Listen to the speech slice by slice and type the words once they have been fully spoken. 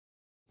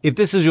If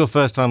this is your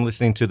first time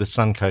listening to the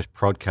Suncoast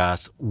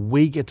Prodcast,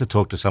 we get to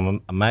talk to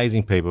some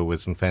amazing people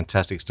with some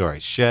fantastic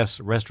stories.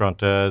 Chefs,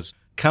 restaurateurs.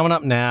 Coming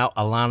up now,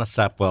 Alanna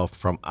Sapwell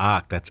from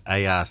ARC. That's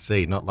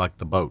ARC, not like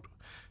the boat.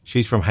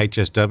 She's from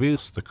HSW.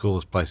 It's the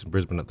coolest place in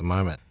Brisbane at the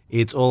moment.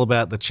 It's all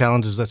about the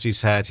challenges that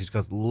she's had. She's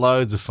got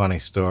loads of funny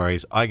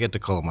stories. I get to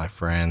call my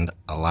friend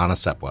Alanna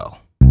Sapwell.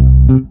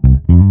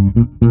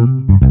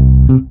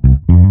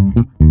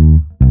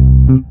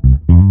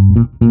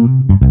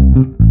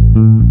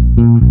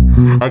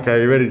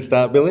 Okay, you ready to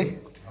start, Billy?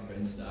 I've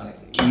been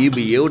starting. You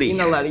beauty. You're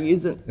not allowed to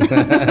use it. So,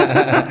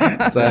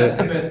 That's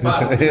the best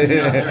part. It's going to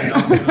start there and no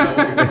one's going to know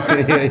what we're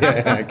smoking.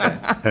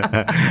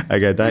 okay.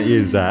 Okay, don't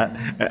use that.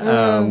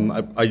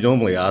 I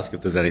normally ask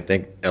if there's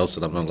anything else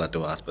that I'm not allowed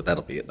to ask, but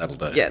that'll be it. That'll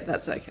do. Yeah,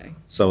 that's okay.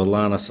 So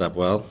Alanna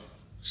Sapwell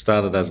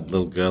started as a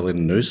little girl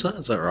in Noosa,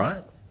 is that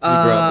right? You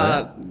grew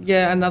up there?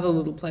 Yeah, another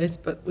little place,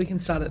 but we can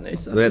start at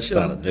Noosa. Let's for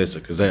sure. start at Noosa,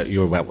 because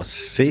you were about,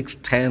 6,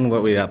 10?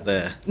 What were you up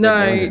there?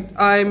 No,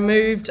 I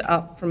moved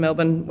up from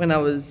Melbourne when I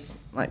was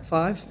like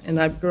 5,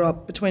 and I grew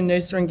up between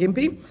Noosa and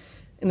Gympie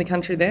in the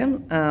country there,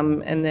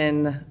 and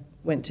then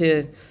went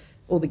to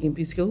all the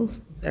Gympie schools.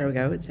 There we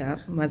go, it's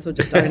out. Might as well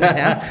just own it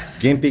now.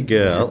 Gympie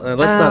girl.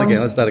 Let's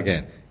start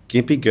again.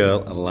 Gympie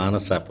girl, Alanna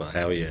Sapwell.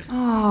 How are you?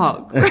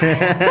 Oh,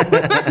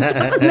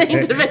 doesn't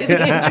need to be the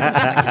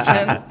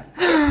introduction.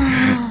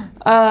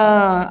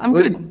 I'm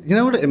good. You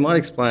know what? It might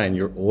explain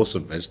your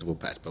awesome vegetable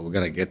patch, but we're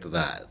going to get to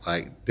that.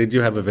 Like, did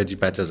you have a veggie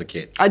patch as a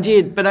kid? I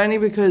did, but only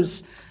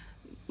because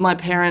my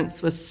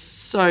parents were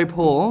so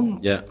poor.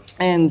 Yeah.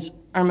 And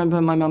I remember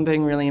my mum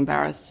being really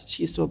embarrassed.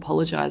 She used to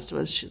apologise to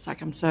us. She's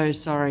like, I'm so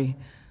sorry.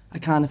 I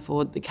can't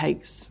afford the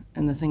cakes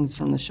and the things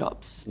from the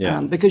shops.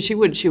 Yeah. Because she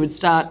would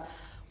start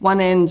one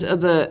end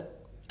of the,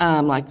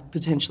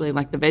 potentially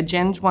like the veg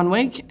end one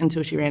week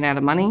until she ran out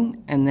of money.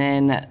 And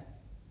then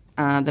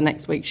the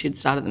next week she'd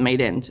start at the meat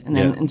end and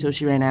then until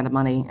she ran out of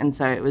money. And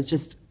so it was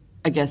just,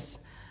 I guess,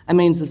 a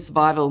means of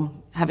survival,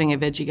 having a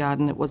veggie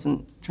garden. It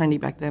wasn't trendy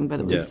back then, but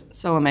it was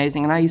so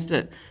amazing. And I used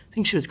to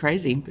think she was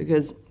crazy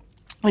because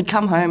we'd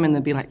come home and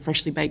there'd be like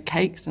freshly baked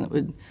cakes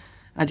and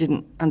I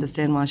didn't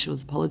understand why she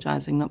was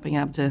apologising, not being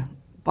able to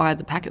buy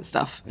the packet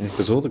stuff.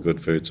 Because all the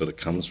good food sort of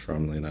comes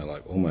from,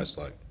 like almost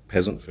like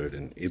peasant food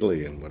in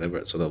Italy and whatever.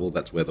 It's sort of,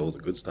 that's where all the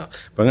good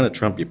stuff. But I'm going to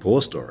trump your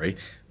poor story.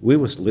 We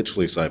were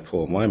literally so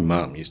poor. My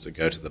mum used to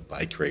go to the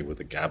bakery with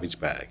a garbage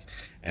bag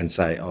and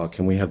say, "Oh,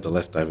 can we have the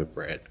leftover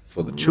bread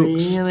for the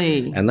chooks?"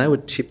 Really? And they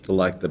would tip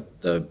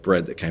the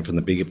bread that came from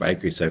the bigger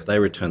bakery. So if they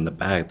returned the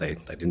bag, they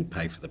didn't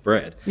pay for the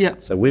bread. Yeah.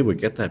 So we would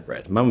get that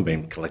bread. Mum had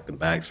been collecting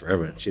bags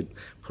forever, and she'd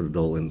put it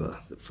all in the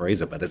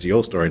freezer. But it's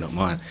your story, not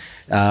mine.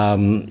 Wow.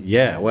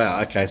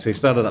 Okay. So you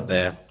started up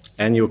there.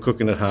 And you were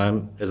cooking at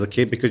home as a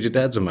kid because your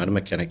dad's a motor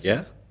mechanic,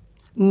 yeah?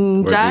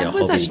 Dad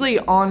was actually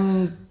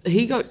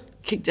he got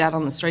kicked out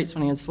on the streets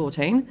when he was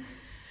 14.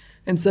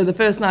 And so the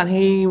first night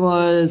he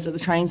was at the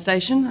train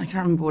station. I can't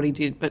remember what he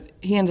did, but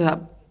he ended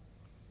up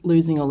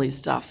losing all his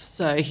stuff.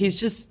 So he's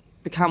just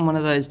become one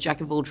of those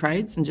jack of all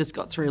trades and just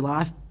got through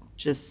life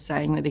just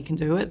saying that he can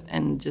do it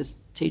and just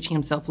teaching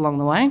himself along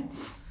the way.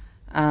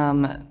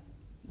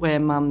 Where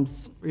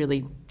Mum's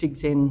really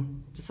digs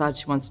in, decides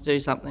she wants to do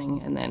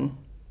something and then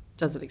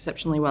does it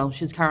exceptionally well.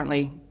 She's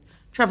currently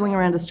travelling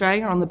around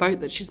Australia on the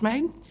boat that she's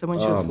made. So when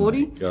she was 40...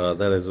 Oh, my God,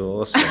 that is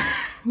awesome.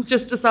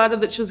 just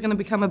decided that she was going to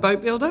become a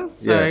boat builder.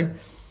 So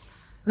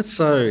that's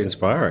so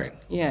inspiring.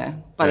 Yeah,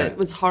 but it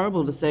was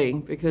horrible to see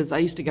because I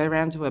used to go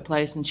around to her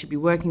place and she'd be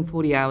working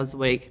 40 hours a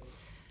week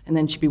and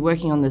then she'd be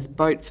working on this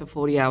boat for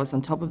 40 hours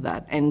on top of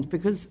that. And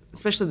because,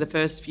 especially the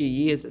first few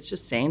years, it's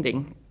just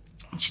sanding.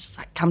 And she'd just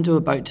like come to a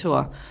boat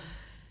tour.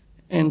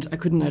 And I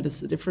couldn't notice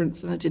the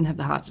difference, and I didn't have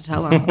the heart to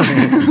tell her.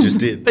 You just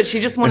did. But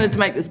she just wanted to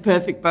make this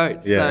perfect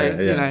boat,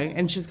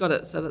 and she's got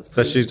it, so that's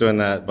So she's doing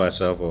that by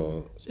herself,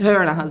 or...?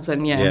 Her and her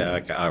husband, yeah. Yeah,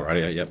 okay, all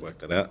right, yeah,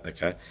 worked it out,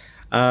 okay.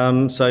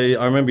 So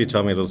I remember you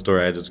told me a little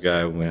story ages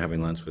ago when we were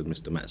having lunch with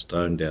Mr. Matt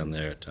Stone down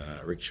there at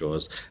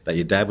Rickshaw's, that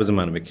your dad was a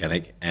motor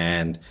mechanic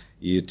and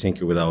you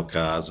tinker with old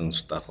cars and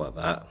stuff like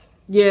that.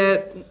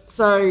 Yeah,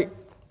 so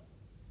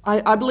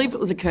I believe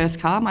it was a cursed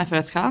car, my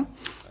first car.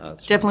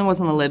 That's Definitely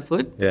wasn't a lead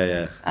foot.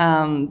 Yeah.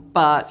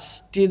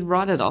 But did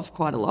write it off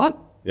quite a lot.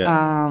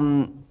 Yeah.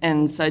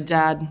 And so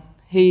Dad,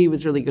 he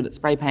was really good at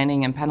spray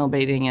painting and panel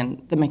beating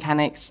and the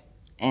mechanics,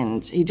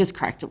 and he just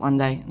cracked it one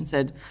day and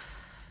said,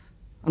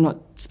 I'm not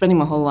spending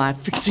my whole life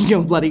fixing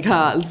your bloody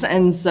cars.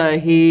 And so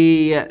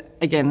he,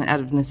 again,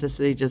 out of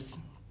necessity, just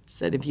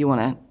said, if you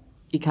want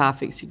your car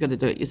fixed, you've got to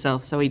do it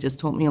yourself. So he just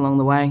taught me along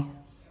the way.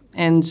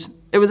 And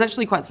it was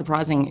actually quite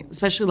surprising,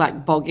 especially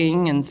like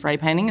bogging and spray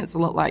painting. It's a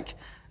lot like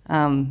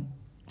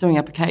doing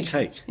up a cake.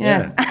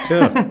 Yeah.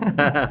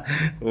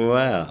 Cool.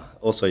 Wow.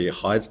 Also, you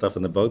hide stuff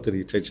in the boat. Did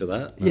he teach you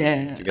that?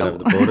 Yeah. To get over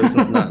the borders?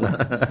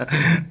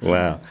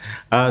 No.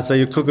 Wow. So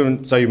you're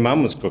cooking. So your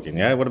mum was cooking,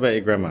 yeah? What about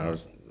your grandma?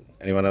 Was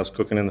anyone else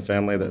cooking in the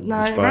family that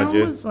inspired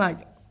you?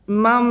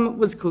 Mum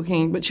was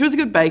cooking, but she was a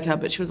good baker,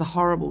 but she was a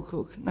horrible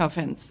cook. No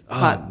offence.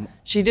 But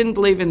she didn't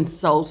believe in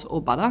salt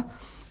or butter.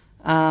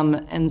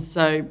 And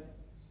so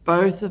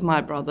both of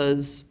my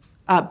brothers,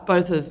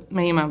 both of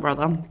me and my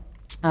brother,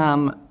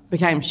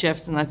 became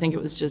chefs, and I think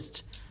it was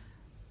just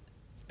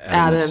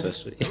out of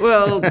necessity.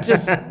 well,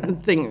 just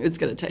think it's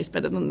going to taste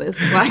better than this.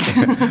 Like,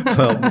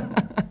 Well,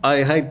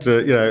 I hate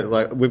to,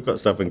 like we've got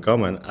stuff in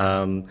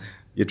common.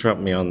 You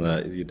trumped me on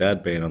your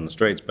dad being on the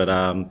streets, but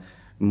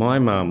my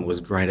mum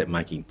was great at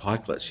making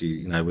pikelets.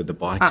 She, with the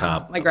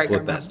bicarb, my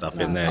put that stuff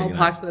in there. I'll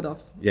pikelet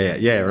off.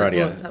 Yeah, right.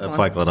 Yeah, let's have one.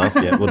 pikelet off.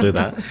 Yeah, we'll do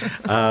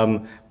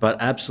that. But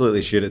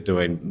absolutely shit at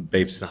doing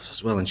beef stuff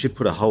as well. And she'd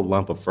put a whole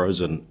lump of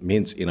frozen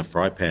mince in a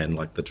fry pan,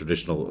 like the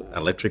traditional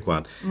electric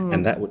one,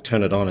 and that would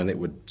turn it on, and it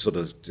would sort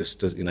of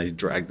just, you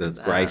drag the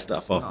grey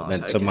stuff off, and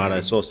then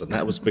tomato sauce, and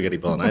that was spaghetti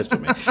bolognese for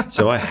me.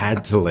 So I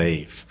had to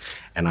leave,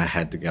 and I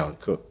had to go and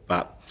cook.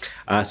 But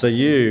so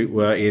you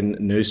were in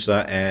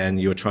Noosa,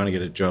 and you were trying to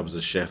get a job as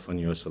a chef when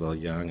you were sort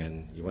of young,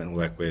 and you went and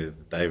worked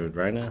with David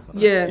Rayner.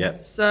 Yeah. Yep.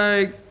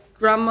 So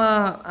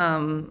Grandma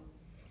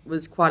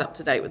was quite up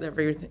to date with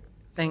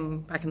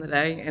everything back in the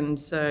day,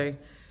 and so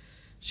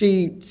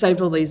she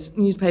saved all these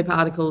newspaper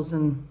articles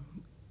and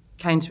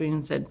came to me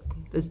and said,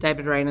 "There's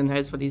David Rayner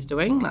knows what he's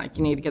doing. Like,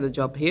 you need to get a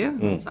job here."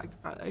 And I was like,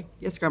 "Righto,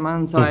 yes, Grandma."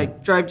 And so I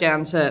drove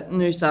down to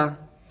Noosa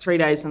 3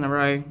 days in a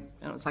row,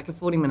 and it was like a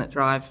 40-minute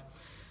drive.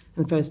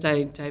 And the first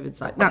day,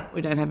 David's like, "No,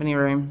 we don't have any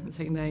room." The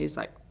second day, he's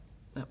like,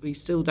 "No, we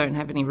still don't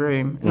have any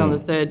room." And on the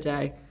third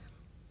day,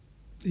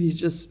 he's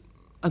just,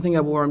 I think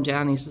I wore him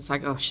down. He's just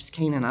like, "Oh, she's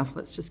keen enough.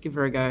 Let's just give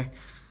her a go."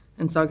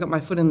 And so I got my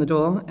foot in the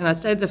door, and I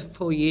stayed there for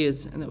 4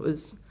 years, and it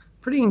was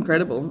pretty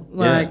incredible.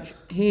 Like,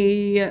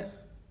 he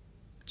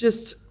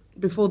just,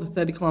 before the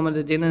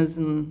 30-kilometre dinners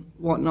and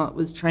whatnot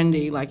was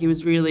trendy, like, he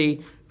was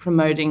really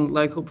promoting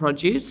local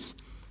produce.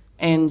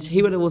 And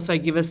he would also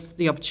give us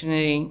the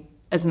opportunity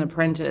as an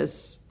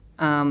apprentice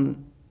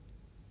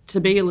to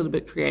be a little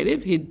bit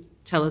creative. He'd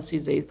tell us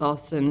his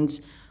ethos and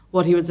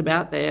what he was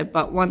about there.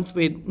 But once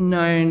we'd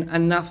known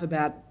enough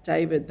about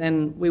David,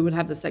 then we would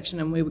have the section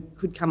and we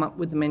could come up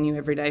with the menu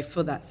every day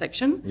for that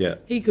section. Yeah.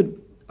 He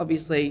could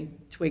obviously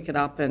tweak it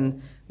up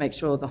and make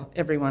sure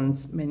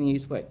everyone's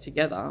menus worked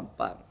together.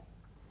 But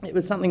it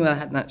was something that I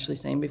hadn't actually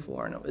seen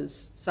before, and it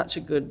was such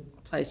a good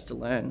place to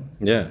learn.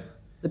 Yeah.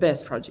 The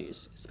best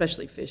produce,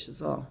 especially fish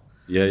as well.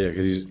 Yeah,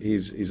 because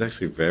he's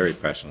actually very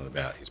passionate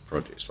about his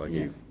produce. Like,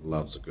 he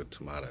loves a good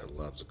tomato,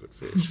 loves a good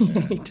fish.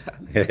 Yeah. He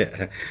does.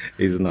 Yeah,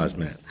 he's a nice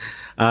man.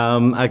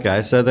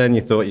 Okay, so then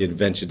you thought you'd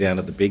venture down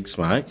to the big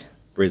smoke,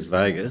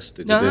 Vegas.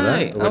 Did you do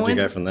that? Or where'd you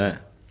go from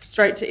there?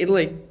 Straight to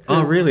Italy.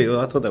 Oh, really? Well,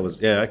 I thought that was,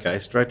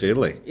 straight to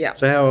Italy. Yeah.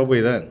 So how old were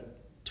you then?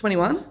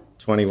 21.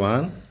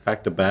 21,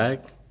 packed a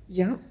bag,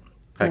 Yeah.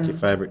 packed your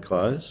favourite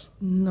clothes.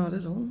 Not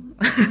at all.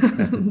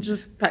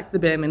 Just packed the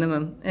bare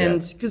minimum.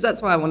 And because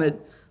that's why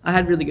I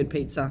had really good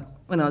pizza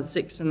when I was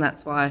 6, and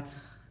that's why,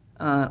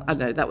 I don't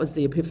know, that was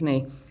the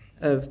epiphany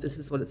of this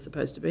is what it's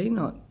supposed to be,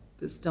 not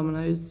this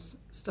Domino's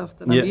stuff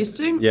that I'm used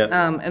to. Yeah.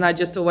 And I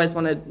just always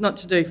wanted not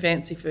to do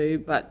fancy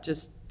food, but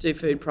just do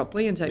food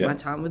properly and take my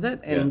time with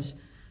it. And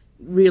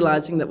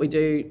realising that we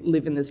do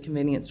live in this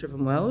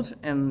convenience-driven world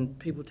and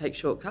people take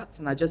shortcuts,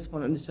 and I just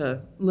wanted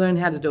to learn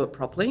how to do it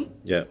properly.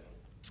 Yeah.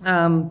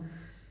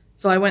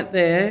 So I went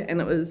there, and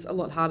it was a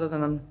lot harder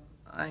than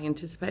I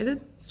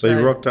anticipated. So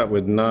you rocked up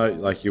with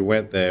you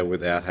went there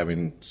without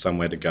having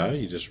somewhere to go?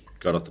 You just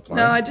got off the plane?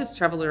 No, I just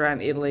travelled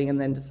around Italy and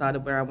then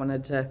decided where I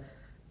wanted to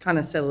kind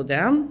of settle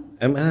down.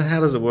 And how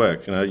does it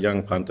work?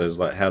 Young punters,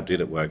 like, how did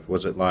it work?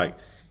 Was it like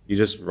you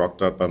just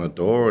rocked up on a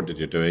door, or did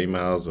you do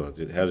emails, or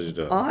how did you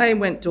do it? I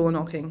went door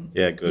knocking.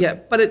 Yeah, good. Yeah,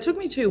 but it took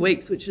me 2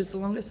 weeks, which is the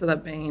longest that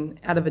I've been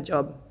out of a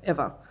job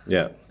ever.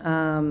 Yeah.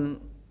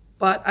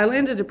 But I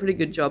landed a pretty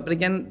good job. But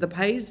again, the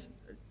pays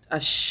are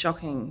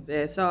shocking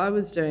there. So I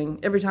was doing,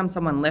 every time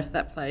someone left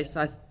that place,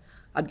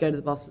 I'd go to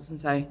the bosses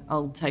and say,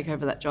 I'll take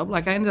over that job.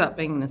 Like, I ended up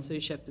being in a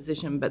sous chef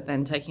position, but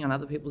then taking on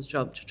other people's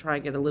job to try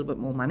and get a little bit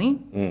more money.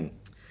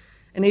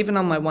 And even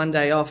on my one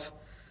day off,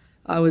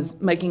 I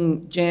was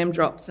making jam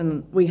drops,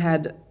 and we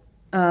had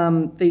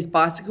these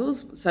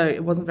bicycles, so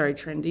it wasn't very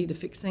trendy to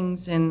fix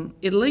things in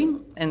Italy.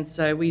 And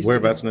so we used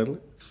Whereabouts in Italy?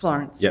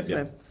 Florence.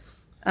 Yep.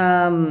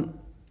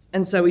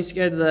 And so we used to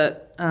go to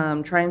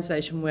the train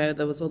station where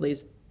there was all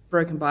these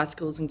broken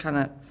bicycles and kind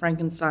of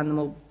Frankenstein them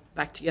all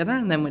back together,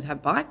 and then we'd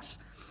have bikes.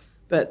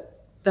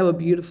 But they were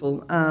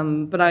beautiful.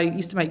 But I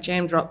used to make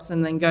jam drops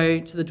and then go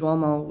to the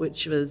Duomo,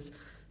 which was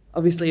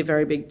obviously a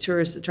very big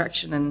tourist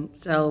attraction, and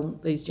sell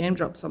these jam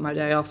drops on my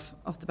day off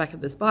the back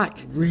of this bike.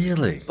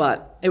 Really?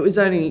 But it was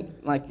only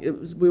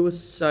we were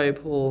so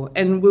poor,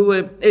 and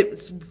it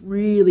was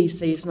really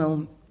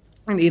seasonal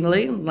in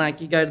Italy. Like,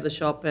 you go to the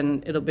shop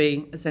and it'll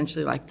be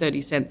essentially like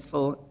 30 cents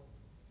for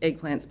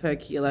eggplants per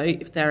kilo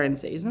if they're in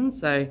season.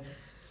 So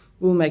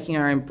we were making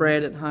our own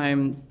bread at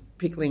home,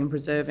 pickling and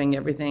preserving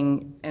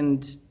everything,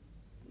 and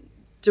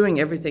doing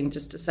everything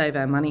just to save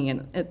our money.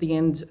 And at the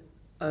end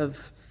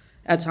of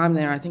our time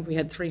there, I think we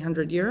had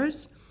 300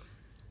 euros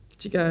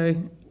to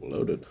go.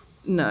 Loaded.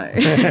 No.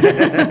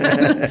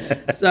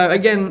 So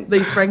again,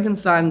 these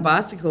Frankenstein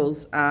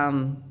bicycles,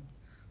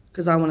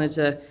 because I wanted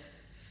to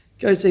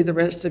go see the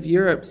rest of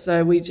Europe.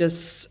 So we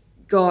just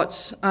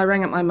I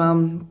rang up my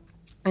mum,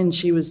 and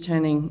she was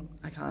turning,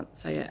 I can't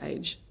say her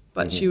age,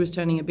 but she was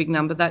turning a big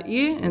number that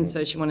year, and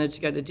so she wanted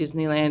to go to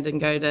Disneyland and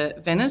go to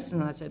Venice,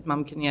 and I said,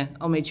 Mum,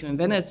 I'll meet you in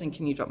Venice, and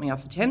can you drop me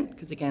off a tent?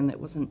 Because again, it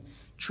wasn't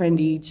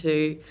trendy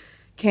to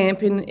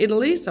camp in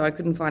Italy, so I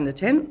couldn't find a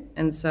tent,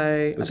 and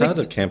so... It's hard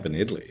to camp in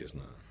Italy, isn't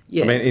it?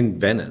 Yeah. I mean, in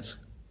Venice.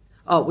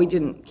 Oh, we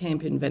didn't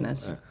camp in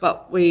Venice,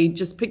 but we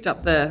just picked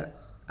up the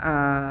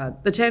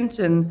tent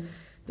and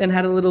then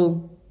had a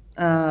little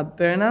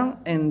burner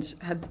and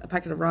had a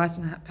packet of rice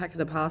and a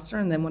packet of pasta,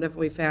 and then whatever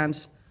we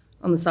found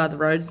on the side of the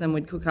roads, then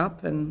we'd cook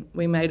up, and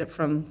we made it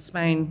from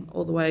Spain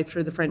all the way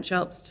through the French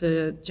Alps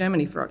to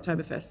Germany for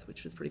Oktoberfest,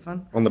 which was pretty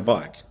fun. On the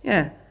bike?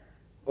 Yeah.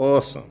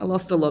 Awesome. I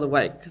lost a lot of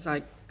weight because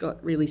I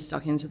got really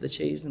stuck into the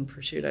cheese and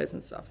prosciuttos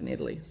and stuff in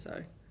Italy,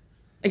 so...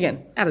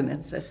 Again, out of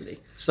necessity.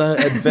 So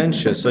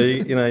adventure. So,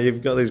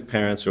 you've got these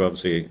parents who are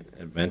obviously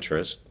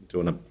adventurous,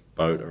 doing a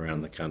boat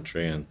around the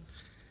country. And,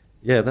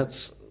 yeah,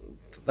 that's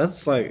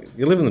like,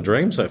 you're living the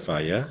dream so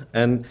far, yeah?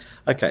 And,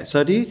 okay,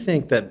 so do you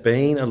think that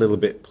being a little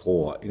bit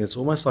poor, it's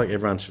almost like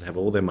everyone should have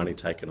all their money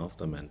taken off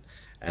them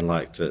and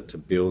like to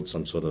build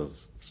some sort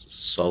of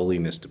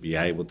souliness to be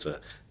able to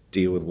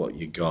deal with what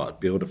you got,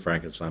 build a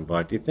Frankenstein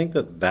bike. Do you think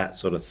that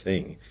sort of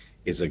thing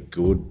is a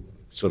good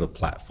sort of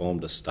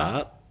platform to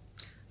start?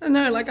 I don't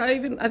know,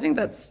 I think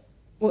that's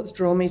what's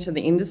drawn me to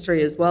the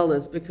industry as well,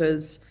 is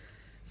because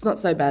it's not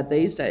so bad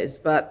these days,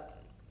 but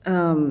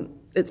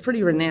it's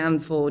pretty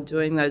renowned for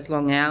doing those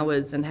long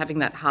hours and having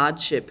that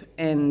hardship,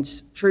 and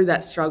through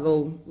that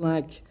struggle,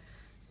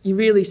 you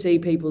really see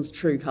people's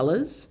true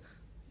colours.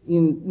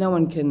 No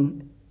one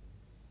can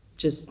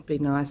just be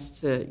nice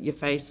to your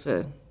face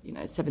for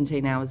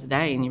 17 hours a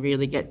day, and you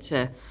really get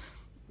to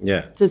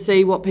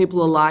see what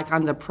people are like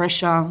under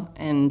pressure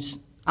and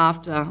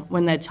after,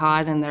 when they're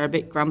tired and they're a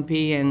bit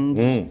grumpy,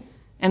 and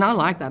I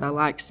like that. I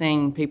like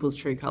seeing people's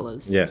true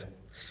colours. Yeah.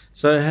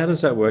 So how does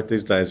that work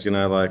these days? I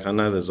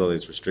know there's all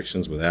these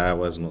restrictions with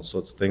hours and all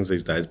sorts of things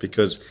these days,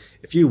 because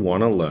if you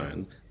want to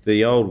learn,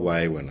 the old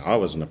way when I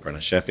was an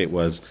apprentice chef, it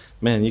was,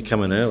 man, you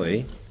come in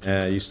early,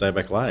 you stay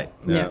back late.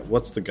 Now,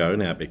 what's the go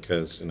now?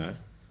 Because,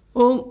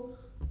 Well,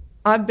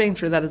 I've been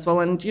through that as well,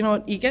 and you know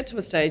what? You get to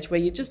a stage where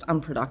you're just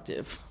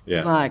unproductive.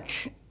 Yeah.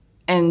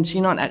 And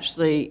you're not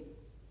actually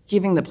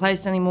giving the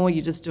place anymore,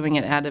 you're just doing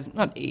it out of,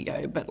 not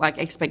ego, but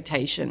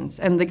expectations.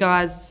 And the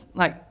guys,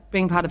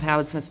 being part of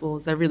Howard Smith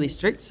Wharves, they're really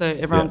strict, so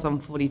everyone's on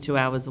 42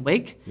 hours a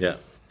week. Yeah.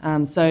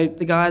 So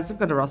the guys have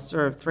got a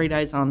roster of 3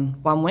 days on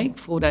 1 week,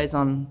 4 days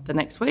on the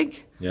next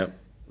week,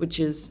 which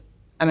is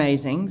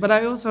amazing. But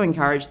I also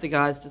encourage the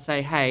guys to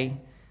say, hey,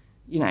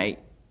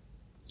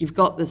 you've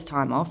got this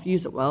time off,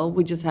 use it well.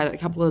 We just had a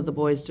couple of the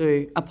boys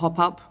do a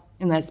pop-up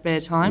in their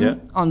spare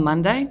time on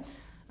Monday.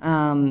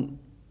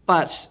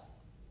 But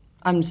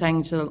I'm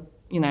saying to,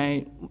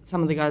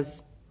 some of the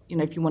guys,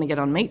 if you want to get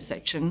on meat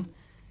section,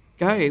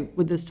 go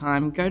with this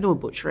time, go to a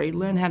butchery,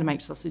 learn how to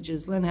make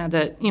sausages, learn how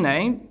to,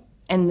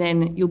 and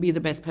then you'll be the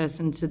best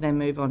person to then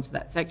move on to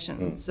that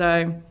section.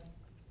 So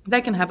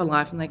they can have a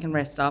life and they can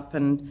rest up,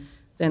 and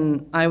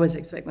then I always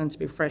expect them to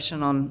be fresh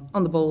and on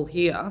the ball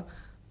here,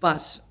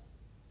 but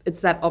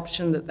it's that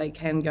option that they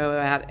can go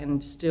out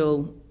and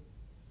still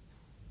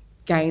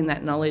gain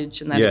that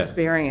knowledge and that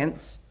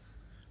experience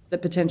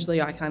that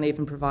potentially I can't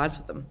even provide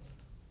for them.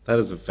 That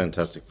is a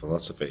fantastic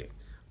philosophy.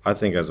 I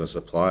think as a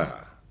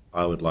supplier,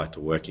 I would like to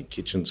work in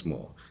kitchens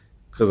more.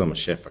 Because I'm a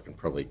chef, I can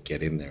probably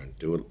get in there and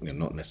do it,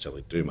 not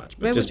necessarily do much,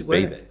 but just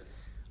be there.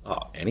 Oh,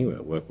 anywhere.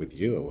 I work with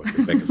you, I work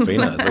with Becca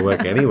Finos, I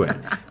work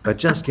anywhere. But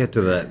just get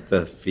to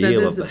the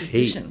feel of the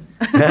heat.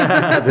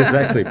 There's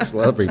actually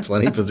probably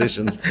plenty of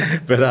positions,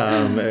 but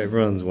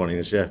everyone's wanting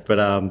a chef.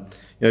 But,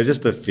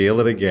 just to feel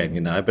it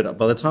again, But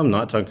by the time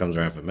nighttime comes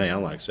around for me,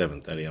 I'm like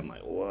 7:30, I'm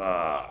like,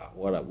 wow,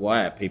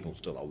 why are people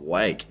still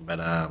awake? But,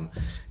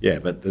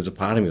 but there's a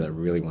part of me that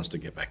really wants to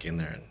get back in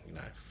there and,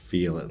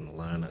 feel it and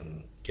learn it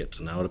and get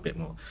to know it a bit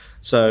more.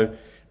 So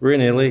we're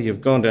in Italy, you've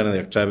gone down to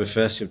the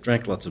Oktoberfest, you've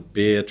drank lots of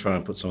beer, try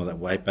and put some of that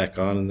weight back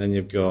on, and then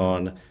you've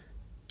gone,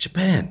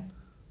 Japan.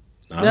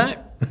 No.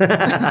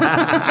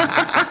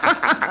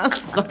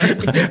 Sorry.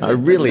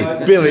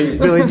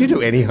 Billy, did you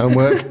do any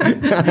homework?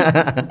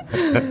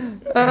 Then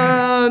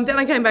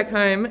I came back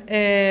home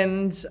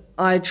and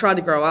I tried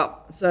to grow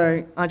up.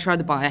 So I tried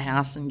to buy a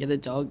house and get a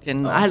dog,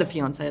 and I had a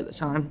fiance at the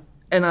time.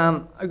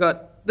 And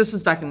this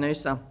was back in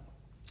Noosa.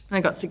 I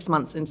got 6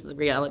 months into the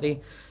reality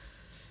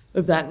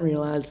of that and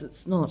realised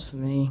it's not for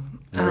me.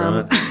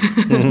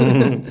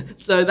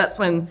 So that's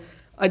when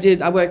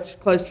I worked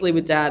closely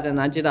with Dad,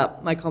 and I did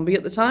up my combi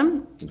at the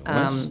time.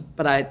 Nice.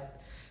 But I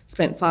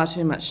spent far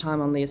too much time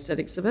on the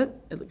aesthetics of it.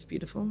 It looks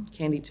beautiful.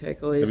 Candy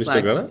turquoise. Have you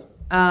still got it?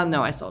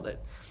 No, I sold it.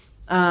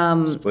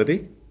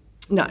 Splitty?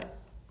 No.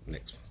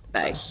 Next.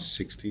 Bag.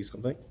 60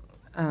 something?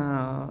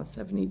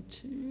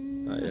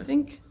 72, I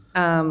think.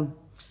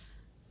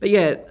 But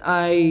yeah,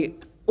 I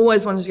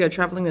always wanted to go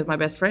travelling with my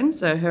best friend.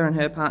 So her and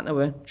her partner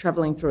were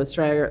travelling through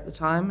Australia at the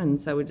time,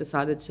 and so we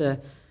decided to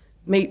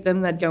meet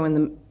them. They'd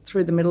go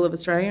through the middle of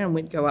Australia, and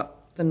we'd go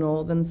up the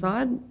northern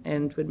side,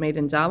 and we'd meet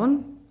in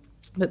Darwin.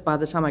 But by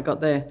the time I got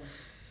there,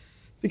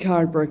 the car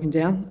had broken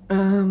down.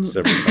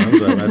 Several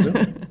times, I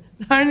imagine.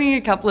 Only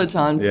a couple of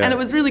times. Yeah. And it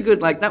was really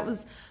good. Like, that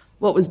was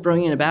what was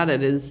brilliant about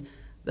it, is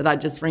that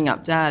I'd just ring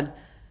up Dad.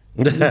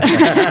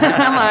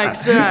 I'm like,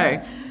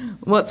 so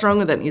what's wrong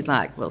with it? And he's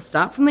like, well,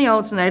 start from the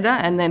alternator.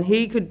 And then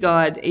he could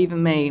guide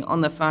even me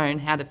on the phone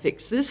how to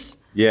fix this.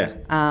 Yeah.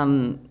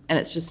 And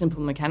it's just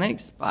simple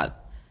mechanics.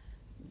 But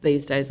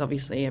these days,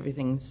 obviously,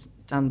 everything's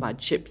done by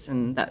chips,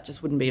 and that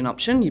just wouldn't be an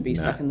option. You'd be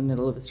stuck in the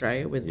middle of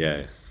Australia with...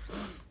 Yeah.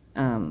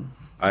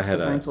 I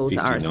had a phone call to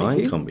 59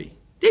 RSCQ. Combi.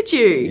 Did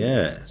you?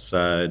 Yeah,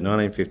 so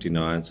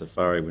 1959,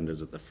 safari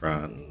windows at the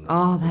front, and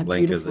that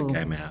blinkers beautiful. that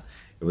came out.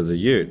 It was a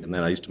ute, and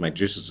then I used to make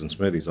juices and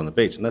smoothies on the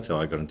beach, and that's how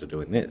I got into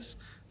doing this.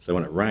 So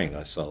when it rained,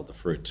 I sold the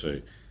fruit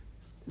to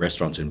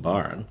restaurants in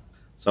Byron.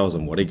 So I was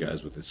on What He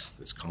Goes with this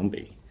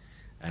Combi,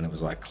 and it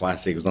was like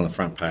classic. It was on the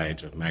front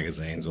page of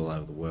magazines all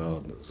over the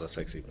world, and it was a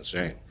sexy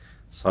machine.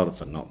 Sold it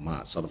for not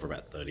much. Sold it for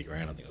about 30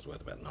 grand. I think it was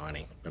worth about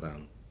 90. But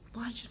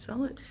Why did you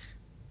sell it?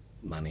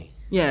 money.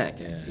 Yeah,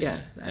 okay.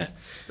 Yeah.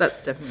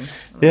 That's definitely...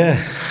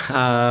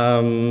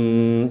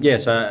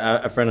 So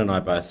a friend and I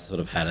both sort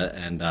of had it,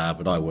 and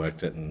but I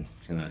worked it, and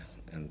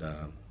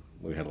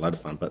we had a load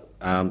of fun. But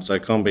so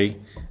Combi,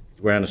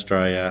 around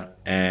Australia,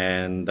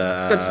 and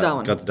Got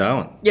to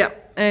Darwin. Yeah,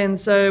 and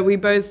so we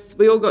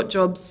all got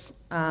jobs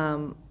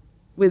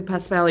with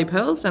Pass Valley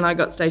Pearls, and I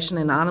got stationed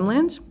in Arnhem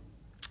Land,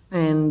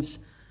 and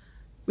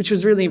which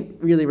was really,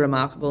 really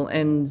remarkable.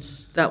 And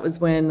that was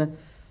when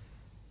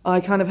I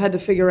kind of had to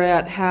figure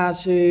out how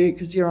to,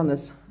 because you're on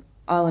this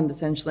island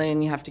essentially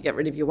and you have to get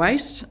rid of your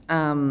waste.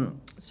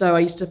 So I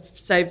used to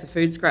save the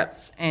food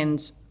scraps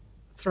and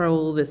throw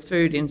all this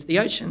food into the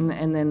ocean,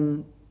 and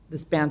then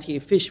this bounty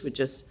of fish would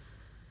just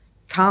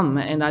come,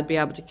 and I'd be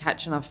able to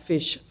catch enough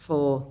fish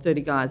for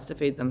 30 guys to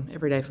feed them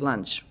every day for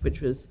lunch,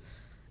 which was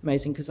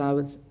amazing because I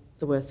was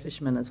the worst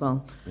fisherman as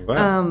well.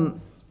 Wow.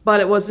 But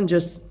it wasn't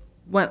just,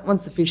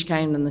 once the fish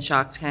came, then the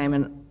sharks came,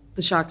 and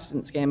the sharks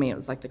didn't scare me. It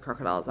was like the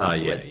crocodiles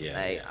afterwards.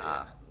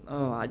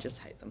 I just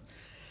hate them.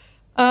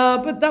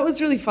 But that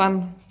was really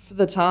fun for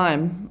the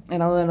time,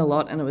 and I learned a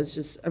lot, and it was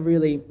just a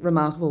really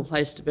remarkable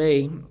place to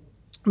be.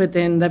 But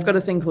then they've got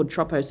a thing called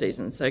tropo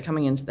season, so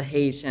coming into the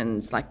heat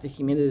and like the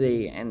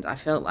humidity, and I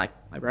felt like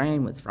my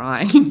brain was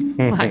frying.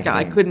 Like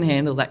I couldn't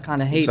handle that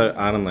kind of heat. So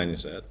Arnhem Land, you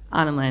said?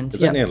 Arnhem Land,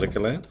 Is that near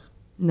Liquorland?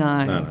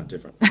 No. No,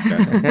 different.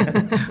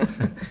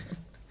 Okay.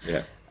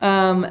 Yeah.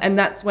 And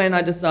that's when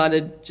I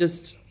decided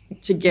just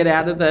to get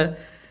out of the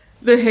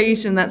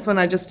heat, and that's when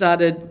I just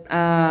started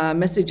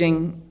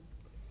messaging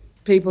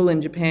people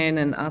in Japan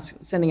and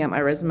sending out my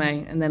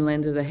resume, and then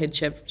landed a head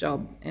chef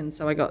job. And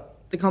so I got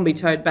the Combi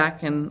towed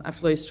back, and I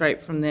flew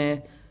straight from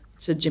there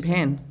to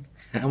Japan.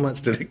 How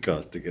much did it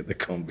cost to get the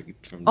Combi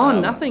from Darwin?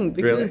 Oh, nothing,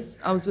 because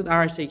I was with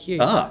RSCQ.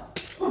 Ah,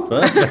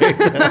 perfect.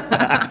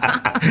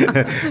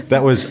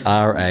 That was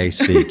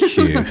RACQ.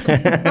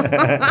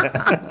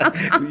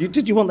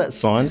 Did you want that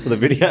sign for the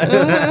video?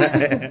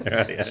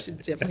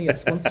 Should definitely get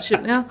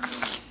sponsorship now.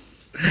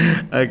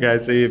 Okay,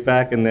 so you're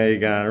back and there you're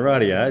going,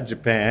 rightio,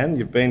 Japan,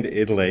 you've been to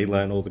Italy,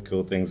 learned all the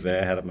cool things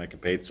there, how to make a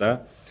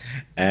pizza,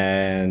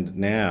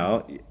 and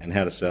how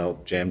to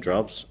sell jam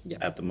drops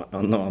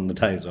on the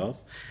days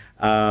off.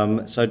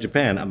 So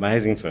Japan,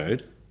 amazing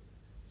food,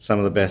 some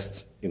of the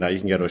best, you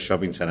can go to a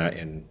shopping centre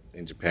in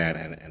Japan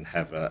and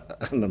have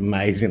an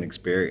amazing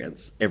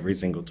experience every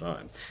single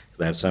time because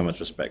they have so much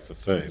respect for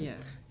food. Yeah,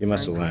 you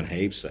must have learned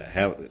heaps there.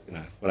 How,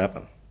 what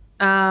happened?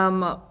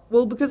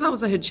 Well, because I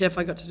was a head chef,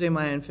 I got to do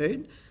my own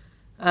food.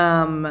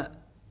 And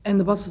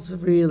the bosses were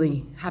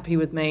really happy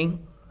with me.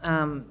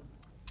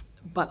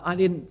 But I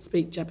didn't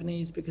speak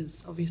Japanese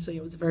because obviously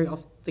it was a very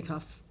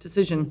off-the-cuff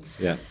decision.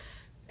 Yeah.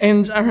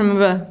 And I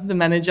remember the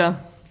manager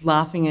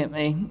laughing at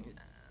me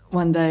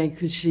one day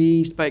because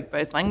she spoke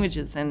both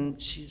languages,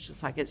 and she's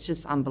just like, it's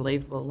just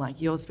unbelievable.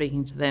 Like, you're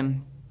speaking to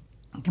them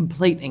in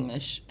complete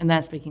English and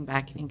they're speaking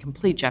back in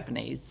complete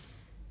Japanese,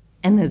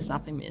 and there's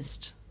nothing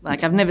missed.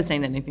 Like, I've never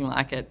seen anything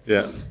like it.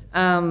 Yeah.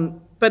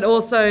 But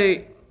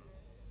also,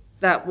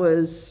 that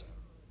was,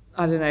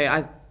 I don't know,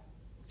 I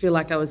feel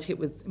like I was hit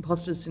with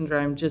imposter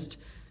syndrome. Just,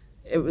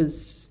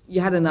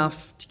 you had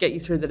enough to get you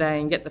through the day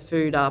and get the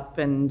food up,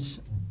 and,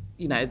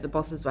 the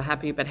bosses were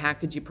happy, but how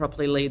could you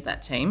properly lead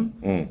that team?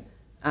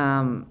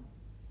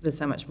 There's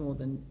so much more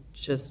than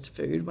just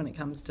food when it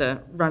comes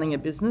to running a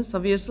business,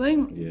 obviously.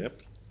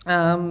 Yep.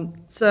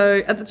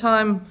 So at the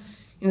time,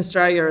 in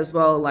Australia as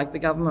well, like the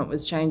government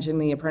was changing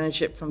the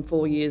apprenticeship from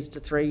 4 years to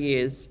 3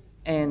 years.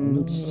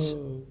 And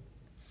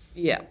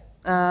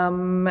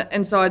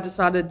and so I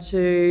decided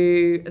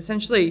to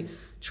essentially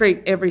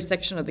treat every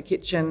section of the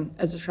kitchen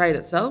as a trade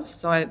itself.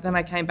 So then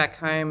I came back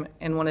home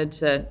and wanted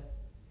to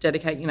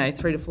dedicate,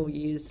 3 to 4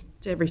 years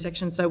to every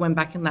section. So when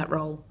back in that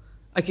role,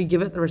 I could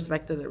give it the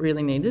respect that it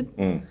really needed.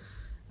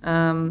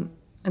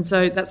 And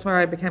so that's where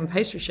I became a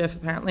pastry chef,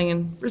 apparently,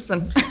 in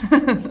Brisbane.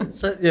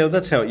 So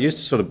that's how it used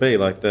to sort of be.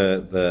 Like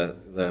the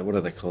what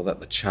do they call that?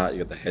 The chart. You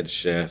got the head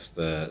chef,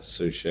 the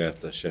sous chef,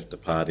 the chef de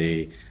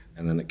partie,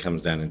 and then it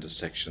comes down into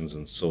sections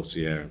and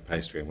saucier and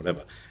pastry and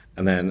whatever.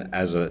 And then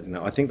I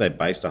think they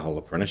based a whole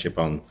apprenticeship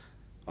on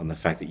the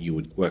fact that you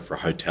would work for a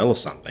hotel or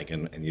something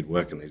and you'd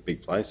work in these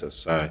big places.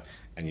 So,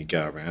 and you'd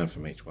go around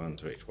from each one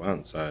to each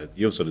one. So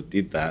you sort of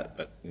did that,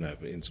 but,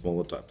 in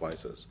smaller type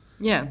places.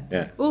 Yeah.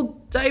 Yeah.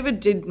 Well, David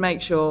did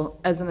make sure,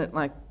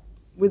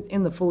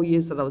 within the 4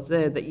 years that I was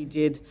there, that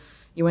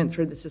you went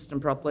through the system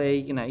properly.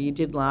 You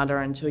did larder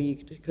until you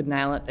could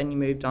nail it. Then you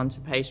moved on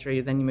to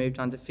pastry. Then you moved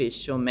on to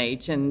fish or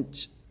meat. And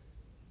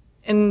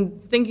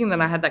thinking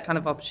that I had that kind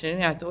of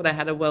opportunity, I thought I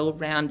had a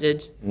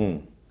well-rounded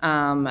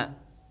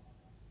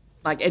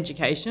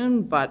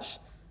education, but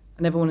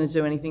I never wanted to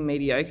do anything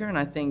mediocre. And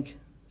I think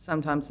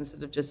sometimes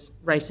instead of just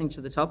racing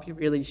to the top, you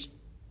really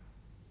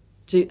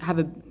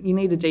you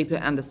need a deeper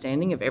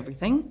understanding of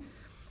everything.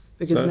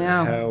 Because so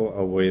now, how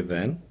are we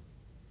then?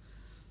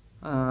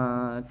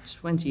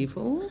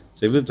 24.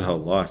 So you've lived a whole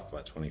life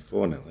by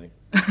 24 nearly.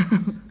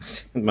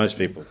 Most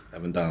people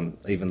haven't done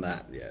even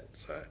that yet.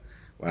 So,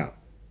 wow.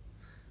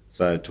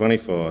 So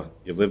 24,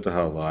 you've lived a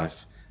whole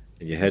life,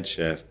 and you're head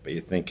chef, but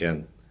you're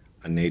thinking,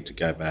 I need to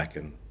go back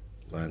and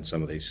learn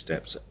some of these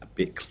steps a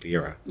bit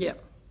clearer. Yeah.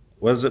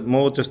 Was it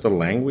more just the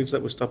language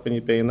that was stopping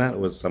you being that, or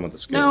was it some of the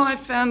skills? No, I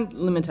found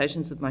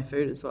limitations with my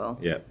food as well.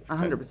 Yeah.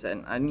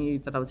 100%. I knew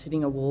that I was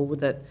hitting a wall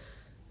with it.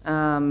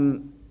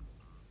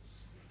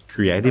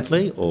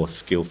 Creatively or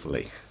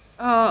skillfully?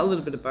 A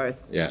little bit of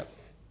both. Yeah.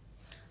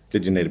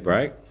 Did you need a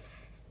break?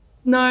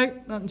 No,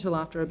 not until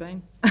after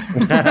Urbane.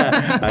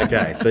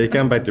 Okay, so you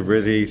come back to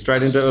Brizzy,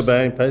 straight into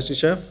Urbane, pastry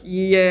chef?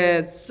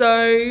 Yeah,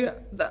 so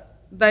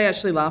they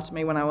actually laughed at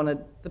me when I wanted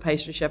the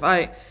pastry chef.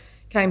 I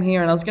came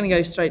here and I was going to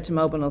go straight to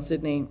Melbourne or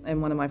Sydney,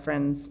 and one of my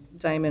friends,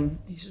 Damon,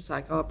 he's just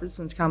like,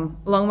 Brisbane's come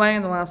a long way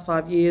in the last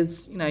 5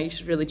 years. You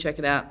should really check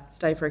it out.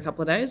 Stay for a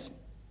couple of days.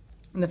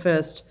 And the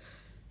first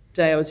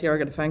day I was here, I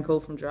got a phone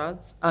call from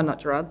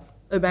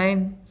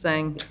Urbane,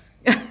 saying...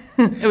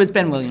 It was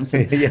Ben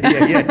Williamson.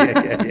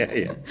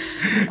 Yeah.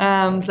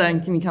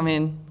 Saying, can you come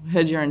in?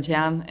 Heard you're in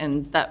town.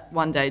 And that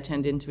one day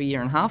turned into a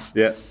year and a half.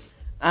 Yeah.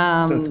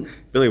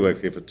 Billy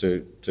worked here for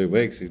two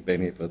weeks. He's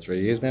been here for 3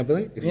 years now,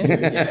 Billy.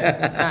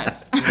 Yeah.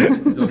 Nice.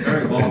 It's a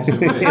very long 2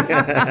 weeks.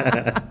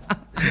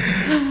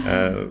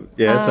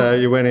 So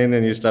you went in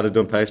and you started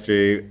doing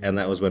pastry, and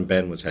that was when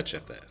Ben was head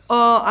chef there.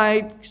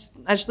 I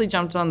actually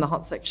jumped on the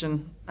hot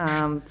section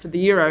for the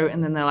Euro,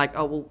 and then they're like,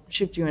 we'll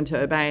shift you into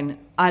Urbane.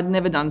 I'd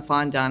never done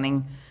fine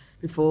dining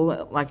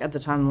before. Like at the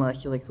time,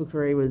 molecular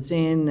cookery was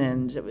in,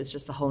 and it was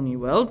just a whole new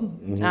world.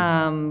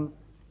 Mm-hmm.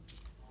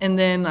 And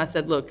then I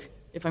said, look,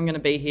 if I'm going to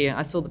be here,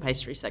 I saw the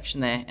pastry section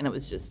there, and it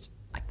was just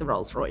like the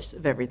Rolls Royce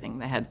of everything.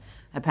 They had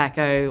a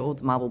Paco, all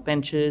the marble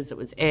benches. It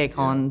was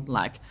aircon. Yeah.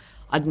 Like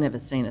I'd never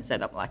seen a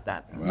setup like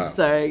that. Wow.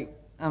 So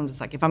I'm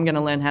just like, if I'm going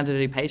to learn how to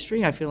do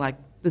pastry, I feel like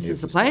this is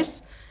the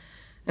place.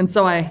 And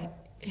so I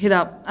hit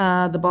up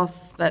the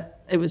boss that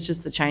it was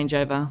just the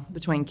changeover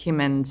between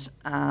Kim and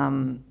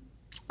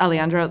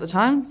Alejandro at the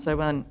time. So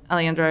when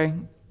Alejandro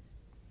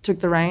took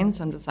the reins,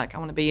 I'm just like, I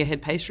want to be a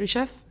head pastry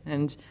chef.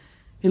 And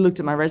he looked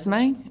at my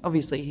resume.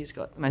 Obviously, he's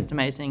got the most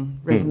amazing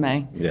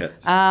resume.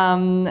 Yes.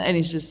 And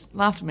he's just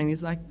laughed at me. And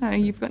he's like, no,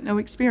 you've got no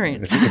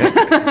experience. Say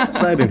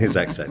it in his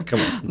accent. Come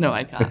on. No,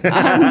 I can't.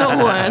 I'm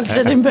the worst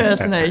at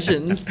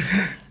impersonations.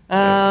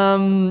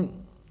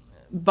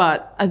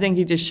 But I think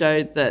he just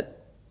showed that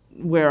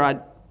where I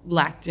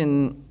lacked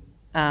in,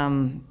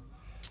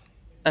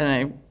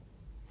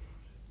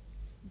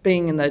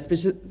 being in those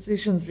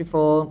positions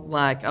before,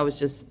 like I was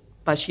just,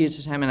 by sheer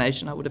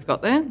determination, I would have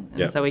got there.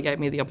 And so he gave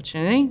me the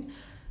opportunity.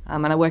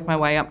 And I worked my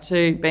way up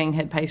to being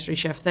head pastry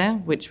chef there,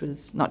 which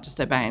was not just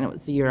Urbane, it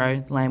was the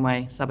Euro, the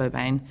Laneway,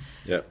 Sub-Urbane.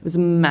 Yep. It was a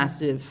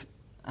massive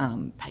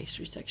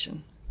pastry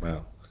section.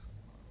 Wow.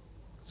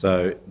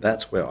 So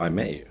that's where I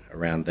met you,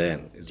 around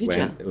then.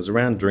 It was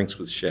around Drinks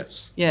with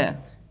Chefs. Yeah.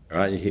 All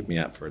right, you hit me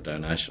up for a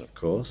donation, of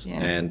course,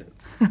 and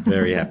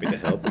very happy to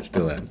help, but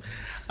still am.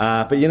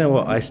 But you know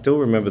what? I still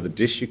remember the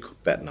dish you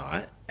cooked that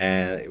night,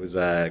 and it was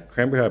a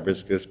cranberry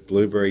hibiscus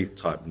blueberry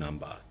type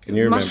number. Can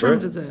you remember mushroom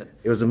it? Dessert.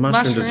 It was a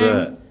mushroom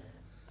dessert.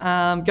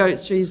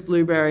 Goat's cheese,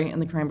 blueberry,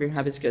 and the cranberry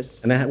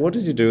hibiscus. And what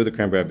did you do with the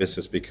cranberry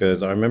hibiscus?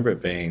 Because I remember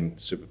it being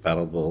super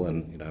palatable,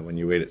 and when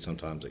you eat it,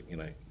 sometimes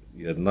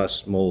you had a nice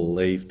small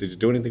leaf. Did you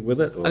do anything with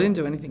it? Or? I didn't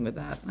do anything with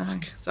that. No,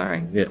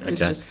 sorry. Yeah, it was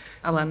just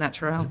a la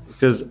naturel.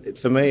 Because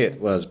for me,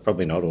 it was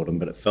probably not autumn,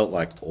 but it felt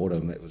like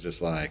autumn. It was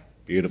just like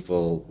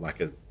beautiful,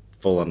 like a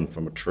fallen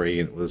from a tree,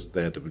 and it was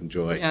there to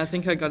enjoy. Yeah, I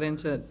think I got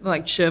into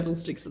like chervil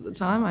sticks at the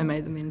time. I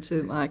made them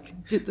into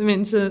dipped them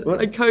into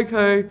a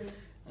cocoa.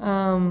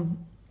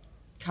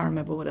 Can't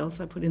remember what else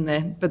I put in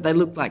there, but they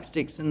looked like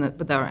sticks,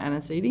 but they were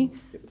aniseedy.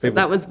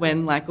 That was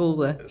when all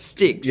the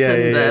sticks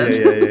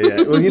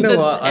Yeah. Well, you know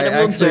what?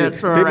 People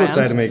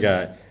say to me,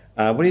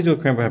 what do you do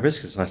with cranberry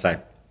hibiscus? And I say,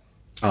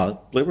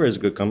 blueberry is a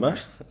good combo.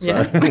 So,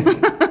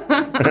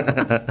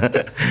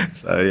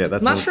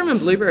 that's mushroom and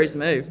blueberries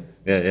move.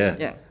 Yeah.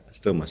 That's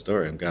still my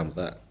story. I'm going with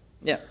that.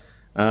 Yeah.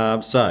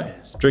 So,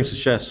 Drinks with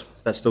Chefs,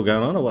 that's still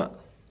going on or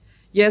what?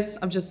 Yes,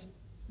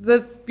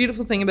 the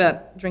beautiful thing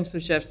about Drinks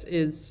with Chefs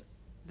is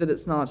that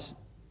it's not,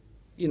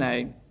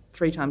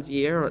 3 times a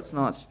year or it's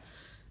not.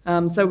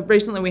 So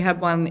recently we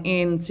had one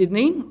in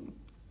Sydney,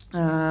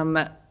 and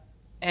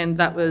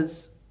that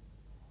was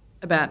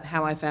about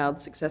how I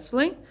failed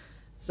successfully.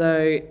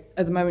 So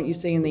at the moment you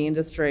see in the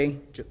industry...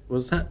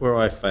 Was that where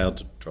I failed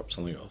to drop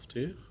something off to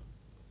you?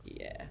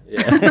 Yeah.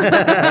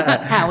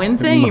 How in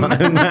theme.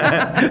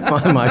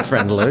 my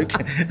friend Luke.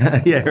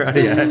 Yeah, right,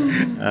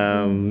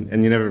 yeah.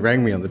 And you never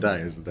rang me on the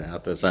day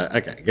out there. So,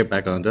 okay, get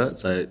back onto it.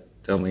 So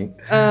tell me.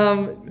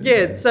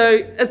 Yeah, so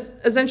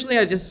essentially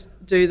I just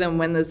do them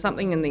when there's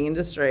something in the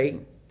industry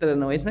that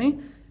annoys me,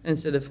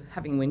 instead of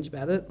having whinge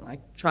about it, like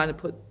trying to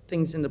put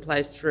things into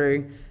place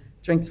through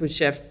drinks with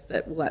chefs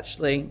that will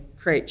actually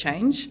create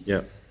change.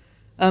 Yeah.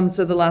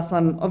 So the last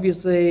one,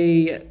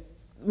 obviously,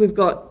 we've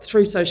got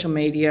through social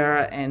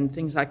media and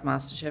things like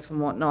MasterChef and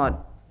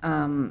whatnot,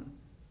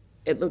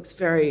 it looks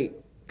very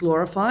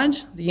glorified,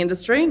 the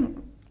industry,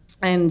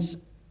 and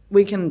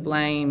we can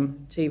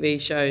blame TV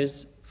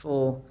shows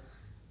for,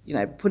 you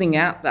know, putting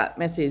out that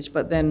message,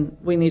 but then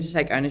we need to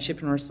take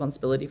ownership and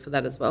responsibility for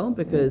that as well,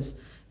 because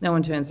no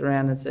one turns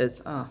around and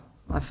says, oh,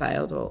 I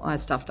failed or I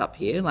stuffed up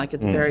here. Like,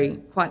 it's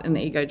quite an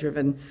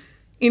ego-driven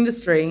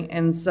industry.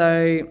 And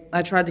so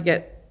I tried to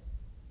get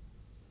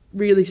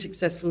really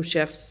successful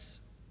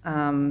chefs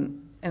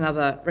and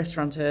other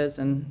restaurateurs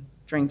and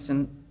drinks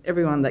and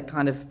everyone that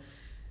kind of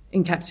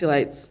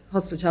encapsulates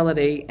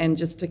hospitality, and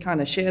just to kind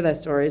of share their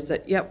stories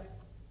that, yep,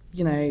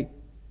 you know,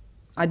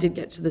 I did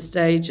get to the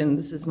stage and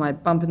this is my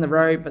bump in the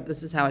road, but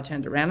this is how I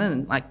turned around,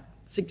 and like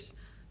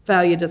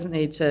failure doesn't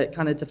need to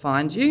kind of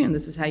define you, and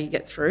this is how you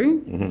get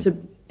through to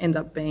end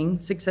up being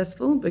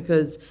successful,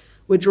 because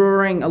we're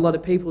drawing a lot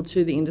of people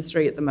to the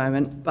industry at the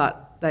moment,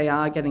 but they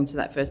are getting to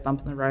that first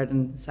bump in the road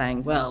and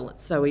saying, well,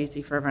 it's so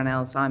easy for everyone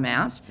else, I'm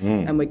out.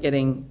 And we're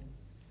getting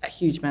a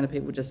huge amount of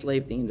people just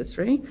leave the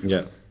industry.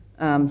 Yeah.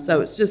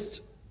 So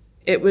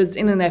it was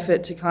in an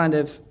effort to kind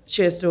of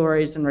share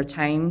stories and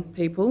retain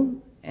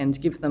people and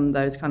give them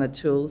those kind of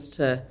tools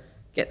to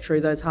get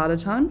through those harder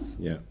times.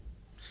 Yeah.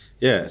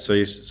 Yeah, so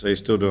you're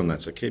still doing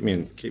that. So keep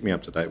me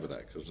up to date with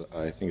that, because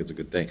I think it's a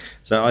good thing.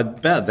 So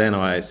about then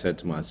I said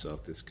to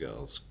myself, this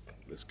girl's,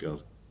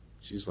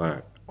 she's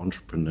like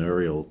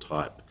entrepreneurial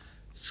type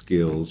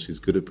skills. She's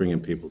good at bringing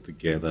people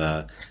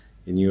together.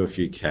 You knew a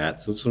few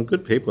cats. There's some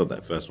good people at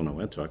that first one I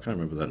went to. I can't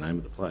remember the name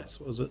of the place.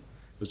 What was it?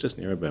 It was just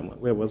near Brisbane.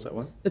 Where was that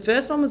one? The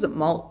first one was at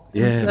Malt.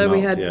 Yeah, so Malt,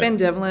 we had Ben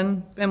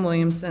Devlin, Ben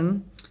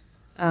Williamson,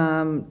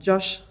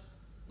 Josh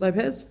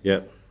Lopez.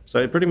 Yeah.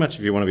 So pretty much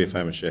if you want to be a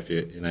famous chef,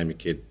 you name your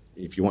kid.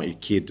 If you want your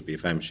kid to be a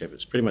famous chef,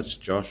 it's pretty much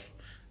Josh,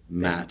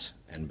 Matt,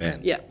 and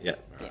Ben. Yeah. Yeah.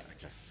 Right.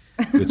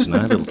 Okay. Good to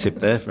know. A little tip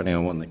there for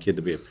anyone wanting their kid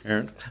to be a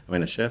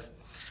chef,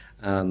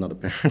 not a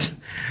parent.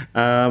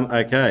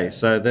 Okay.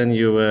 So then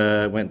you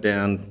went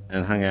down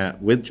and hung out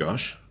with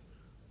Josh.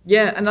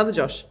 Yeah, another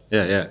Josh.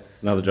 Yeah.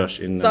 Another Josh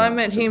in. So I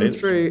met him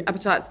through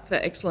Appetites for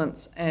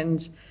Excellence,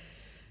 and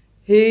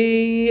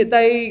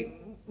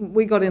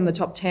we got in the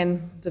top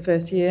 10 the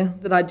first year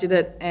that I did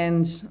it,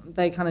 and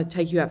they kind of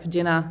take you out for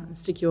dinner and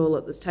stick you all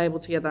at this table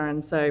together.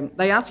 And so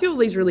they ask you all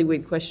these really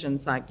weird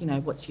questions like, you know,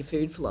 what's your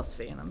food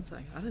philosophy? And I'm just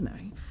like, I don't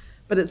know.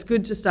 But it's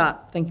good to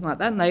start thinking like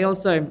that. And they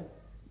also,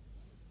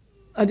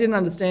 I didn't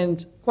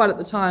understand quite at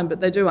the time,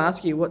 but they do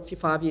ask you, what's your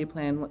 5-year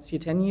plan? What's your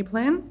 10-year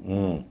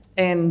plan?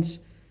 And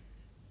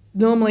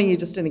normally you're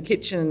just in a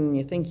kitchen and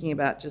you're thinking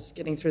about just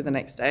getting through the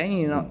next day, and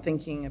you're not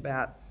thinking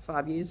about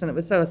 5 years. And it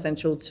was so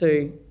essential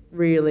to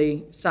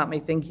really start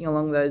me thinking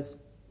along those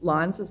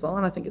lines as well,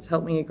 and I think it's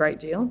helped me a great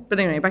deal. But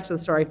anyway, back to the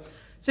story.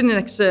 Sitting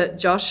next to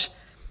Josh,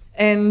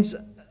 and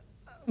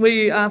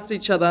we asked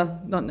each other,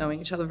 not knowing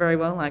each other very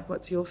well, like,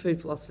 what's your food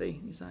philosophy?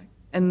 He's like,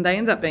 and they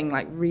ended up being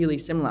like really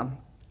similar.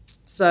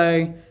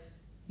 So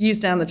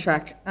years down the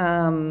track,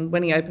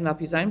 when he opened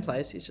up his own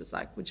place, he's just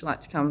like, would you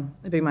like to come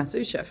and be my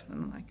sous chef?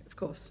 And I'm like, of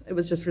course. It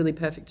was just really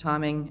perfect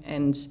timing,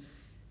 and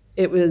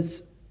it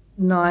was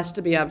nice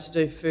to be able to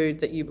do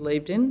food that you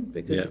believed in,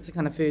 because it's the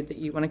kind of food that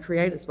you want to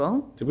create as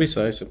well. Did we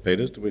say St.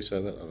 Peter's? Did we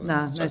say that?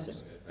 No,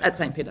 at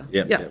St. Peter.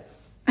 Yeah.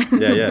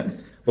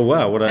 Well,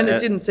 wow. And it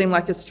didn't seem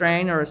like a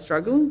strain or a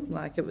struggle.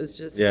 Like, it was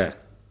just,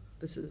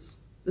 this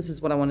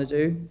is what I want to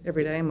do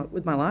every day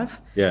with my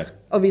life. Yeah.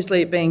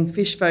 Obviously, it being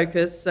fish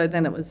focused, so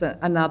then it was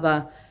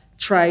another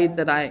trade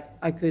that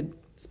I could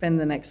spend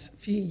the next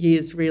few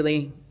years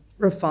really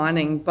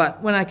refining.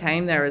 But when I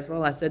came there as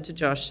well, I said to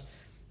Josh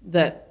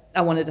that I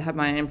wanted to have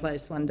my own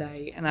place one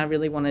day, and I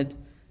really wanted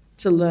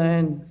to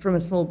learn from a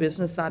small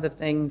business side of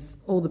things,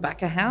 all the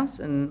back of house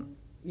and,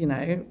 you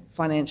know,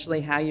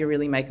 financially how you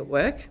really make it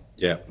work.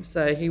 Yeah.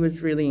 So he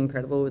was really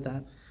incredible with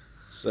that.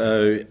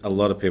 So a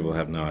lot of people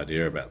have no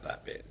idea about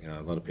that bit. You know,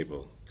 a lot of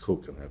people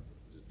cook and have,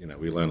 you know,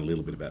 we learn a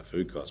little bit about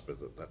food costs, but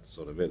that's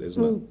sort of it,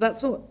 isn't it?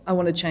 That's what I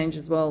want to change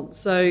as well.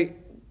 So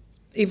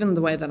even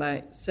the way that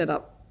I set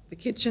up the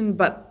kitchen,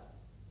 but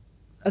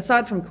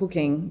aside from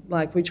cooking,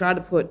 like, we try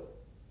to put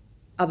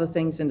other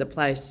things into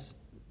place.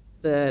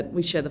 That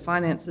we share the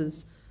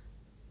finances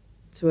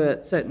to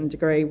a certain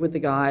degree with the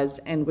guys,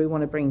 and we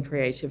want to bring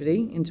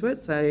creativity into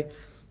it. So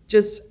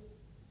just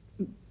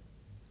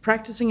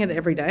practicing it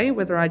every day,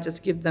 whether I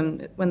just give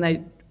them,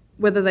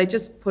 whether they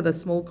just put a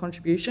small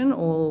contribution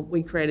or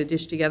we create a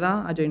dish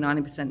together. I do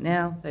 90%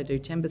 now, they do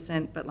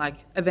 10%, but like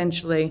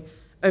eventually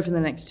over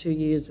the next 2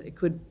 years, it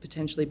could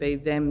potentially be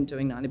them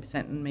doing 90%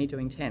 and me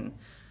doing 10.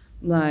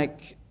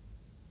 Like,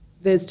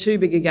 there's too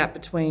big a gap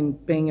between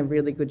being a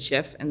really good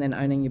chef and then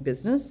owning your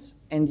business,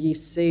 and you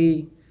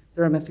see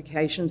the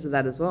ramifications of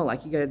that as well.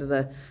 Like, you go to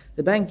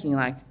the bank and you're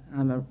like,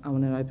 I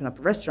want to open up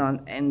a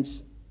restaurant, and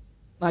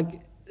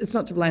like, it's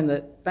not to blame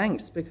the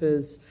banks,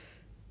 because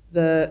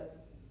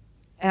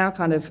our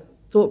kind of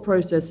thought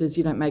process is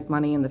you don't make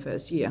money in the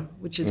first year,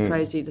 which is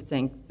crazy to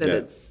think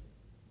that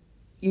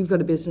you've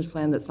got a business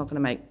plan that's not going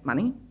to make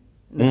money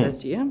in the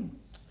first year.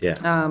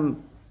 Yeah.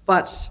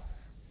 But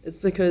it's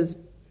because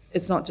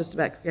it's not just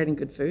about creating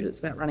good food, it's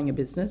about running a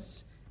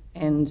business,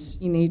 and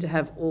you need to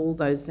have all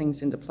those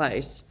things into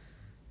place.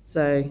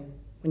 So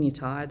when you're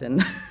tired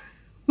and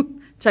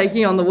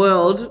taking on the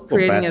world,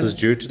 creating Bass is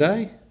due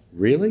today?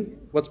 Really?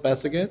 What's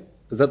bass again?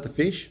 Is that the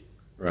fish?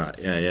 Right,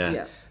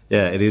 yeah.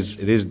 Yeah, it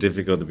is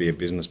difficult to be a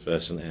business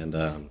person,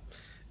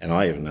 and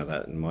I even know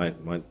that in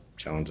my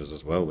challenges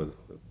as well with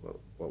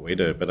what we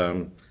do.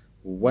 But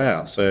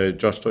wow, so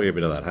Josh taught you a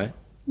bit of that, hey?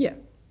 Yeah.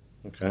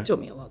 Okay. Taught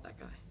me a lot, that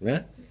guy.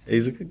 Yeah,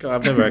 he's a good guy.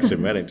 I've never actually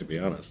met him, to be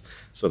honest.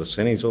 Sort of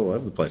seen he's all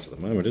over the place at the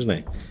moment, isn't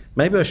he?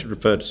 Maybe I should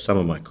refer to some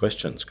of my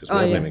questions, because we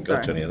haven't even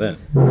got to any of them.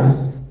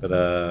 But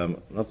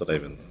not that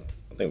even,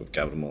 I think we've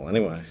covered them all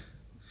anyway.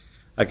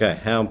 Okay,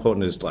 how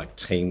important is like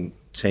team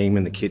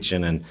in the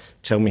kitchen, and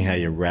tell me how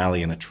you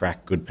rally and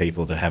attract good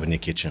people to have in your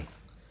kitchen?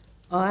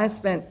 I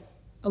spent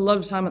a lot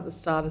of time at the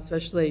start,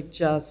 especially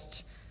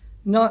just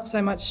not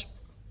so much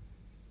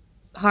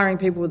hiring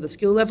people with the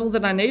skill level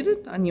that I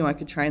needed. I knew I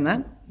could train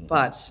that,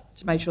 but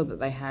to make sure that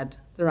they had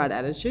the right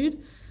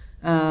attitude.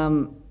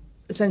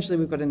 Essentially,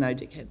 we've got a no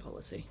dickhead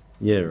policy.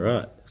 Yeah,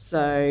 right.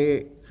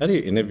 So how do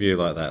you interview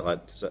like that?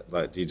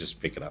 Like, do you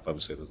just pick it up?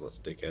 Obviously, there's lots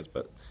of dickheads,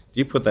 but do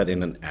you put that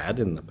in an ad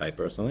in the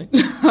paper or something?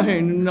 No,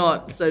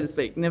 not so to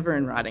speak. Never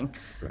in writing.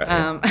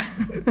 Right.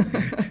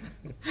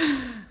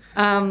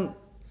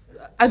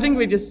 I think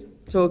we just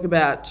talk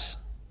about.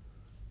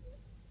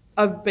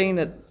 I've been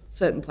at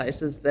certain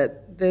places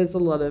that there's a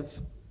lot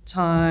of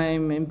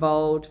time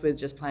involved with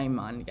just playing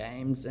mind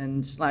games,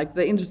 and like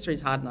the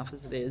industry's hard enough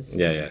as it is.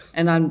 Yeah.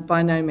 And I'm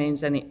by no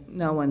means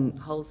no one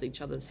holds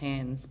each other's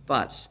hands,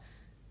 but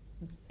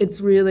it's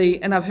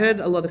really, and I've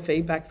heard a lot of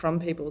feedback from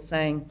people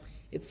saying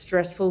it's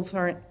stressful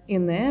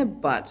in there,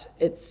 but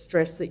it's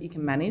stress that you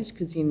can manage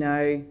because you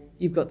know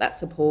you've got that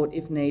support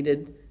if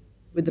needed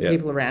with the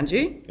people around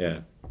you. Yeah.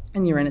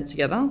 And you're in it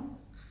together.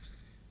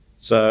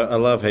 So I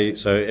love how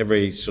so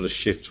every sort of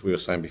shift, we were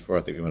saying before,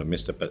 I think we might have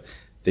missed it, but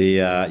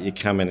you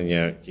come in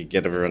and you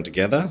get everyone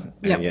together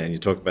and, and you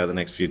talk about the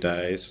next few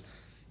days.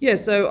 Yeah,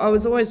 so I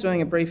was always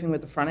doing a briefing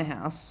with the front of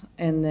house,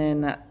 and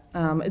then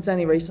it's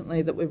only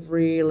recently that we've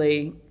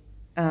really,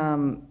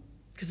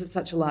 because it's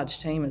such a large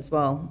team as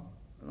well,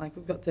 like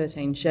we've got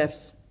 13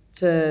 chefs,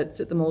 to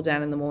sit them all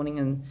down in the morning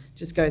and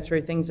just go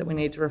through things that we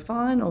need to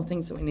refine or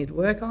things that we need to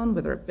work on,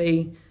 whether it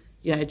be,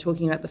 you know,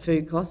 talking about the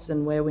food costs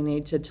and where we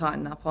need to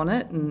tighten up on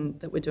it, and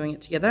that we're doing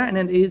it together. And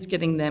it is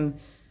getting them,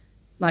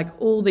 like,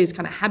 all these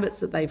kind of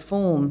habits that they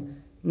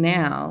form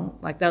now,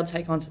 like they'll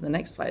take on to the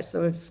next place.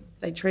 So if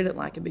they treat it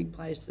like a big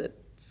place that,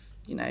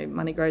 you know,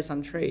 money grows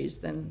on trees,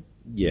 then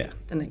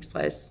the next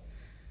place,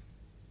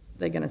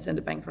 they're going to send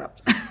it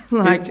bankrupt.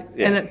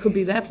 And it could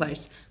be their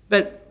place.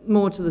 But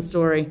more to the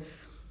story,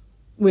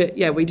 we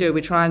do.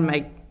 We try and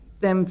make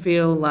them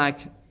feel like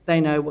they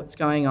know what's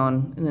going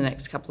on in the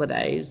next couple of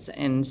days,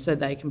 and so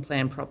they can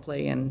plan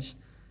properly and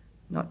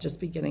not just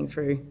be getting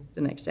through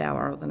the next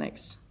hour or the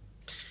next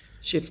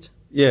shift.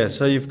 Yeah,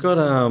 so you've got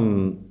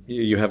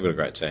you have got a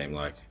great team.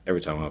 Like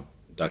every time I've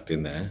ducked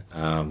in there,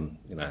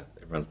 you know,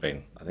 everyone's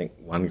been. I think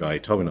one guy, he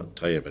told me not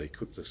to tell you, but he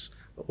cooked this.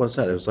 What was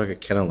that? It was like a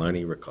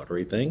cannelloni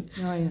ricotta thing.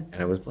 Oh yeah. And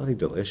it was bloody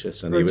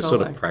delicious. And he was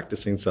sort of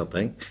practicing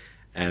something,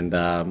 and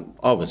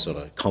I was sort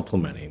of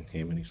complimenting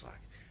him, and he's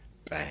like,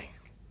 "Bang,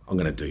 I'm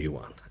going to do you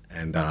one."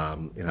 And,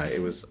 you know,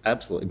 it was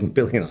absolutely,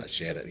 Billy and I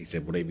shared it. He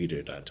said, whatever you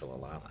do, don't tell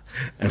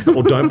Alanna.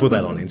 Or don't put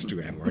that on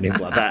Instagram or anything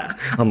like that.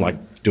 I'm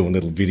like doing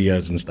little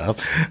videos and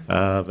stuff.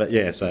 But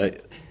yeah, so,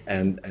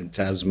 and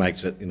Tabs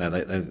makes it, you know,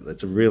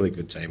 it's a really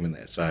good team in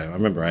there. So I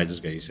remember ages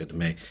ago you said to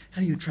me,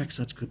 how do you attract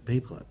such good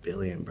people like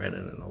Billy and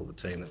Brendan and all the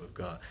team that we've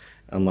got?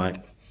 I'm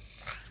like,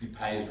 you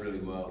pay us really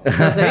well.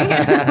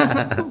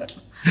 I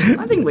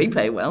think we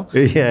pay well.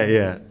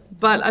 Yeah.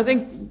 But I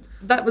think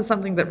that was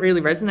something that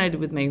really resonated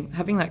with me,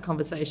 having that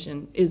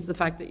conversation, is the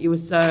fact that you were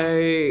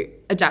so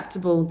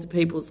adaptable to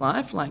people's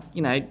life. Like,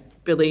 you know,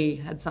 Billy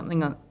had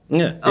something on.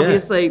 Yeah.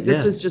 Obviously,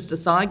 this was just a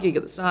side gig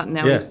at the start, and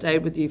now he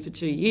stayed with you for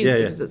 2 years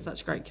because it's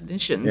such great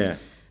conditions. Yeah.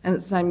 And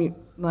it's the same,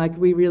 like,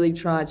 we really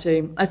try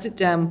to. I sit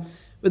down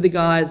with the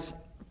guys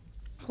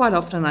quite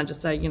often. I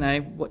just say, you know,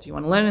 what do you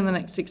want to learn in the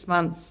next 6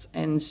 months,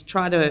 and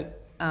try to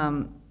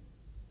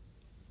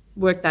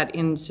work that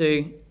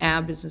into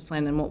our business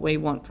plan and what we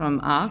want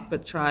from ARC,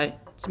 but try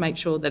to make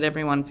sure that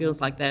everyone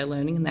feels like they're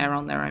learning and they're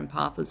on their own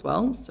path as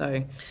well.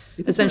 So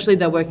essentially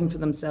they're working for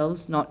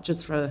themselves, not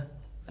just for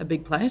a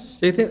big place.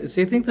 Do you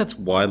think that's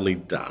widely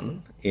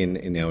done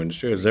in our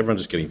industry, or is everyone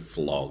just getting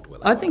flogged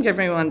with it? I think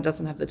everyone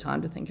doesn't have the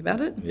time to think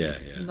about it. Yeah.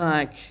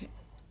 Like,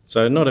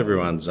 so not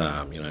everyone's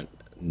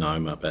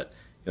Noma, but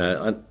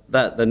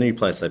that the new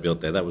place they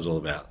built there, that was all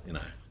about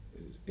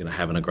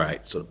having a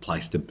great sort of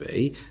place to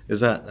be.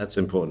 That's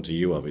important to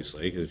you,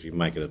 obviously, because if you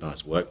make it a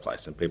nice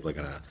workplace, then people are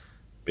going to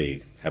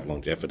have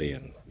longevity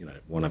and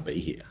want to be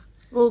here.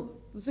 Well,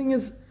 the thing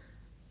is,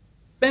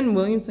 Ben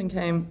Williamson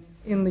came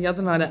in the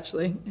other night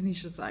actually, and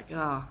he's just like,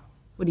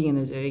 what are you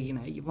going to do?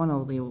 You've won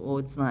all the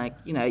awards, like,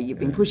 you've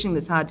been pushing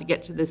this hard to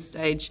get to this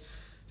stage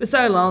for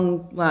so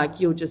long, like,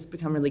 you'll just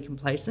become really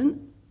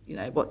complacent.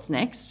 What's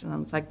next? And I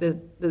was like, there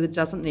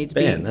doesn't need to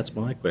be. Ben, that's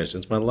my question.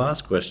 It's my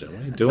last question.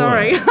 What are you doing?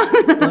 Sorry.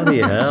 Bloody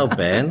hell,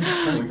 Ben.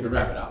 We could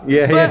wrap it up.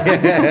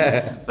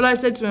 Yeah. But I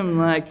said to him,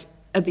 like,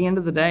 at the end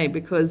of the day,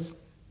 because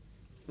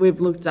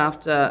we've looked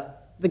after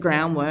the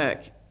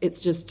groundwork,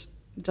 it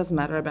doesn't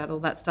matter about all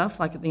that stuff.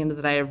 Like, at the end of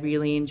the day, I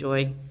really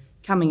enjoy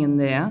coming in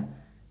there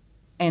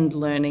and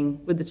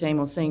learning with the team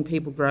or seeing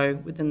people grow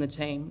within the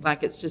team.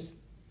 Like,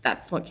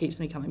 that's what keeps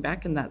me coming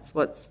back, and that's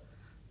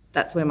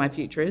where my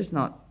future is,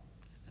 not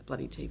a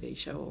bloody TV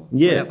show or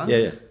whatever.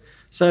 Yeah.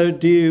 So what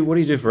do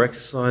you do for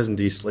exercise, and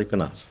do you sleep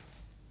enough?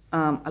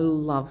 I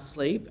love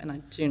sleep, and I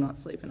do not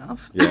sleep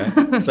enough.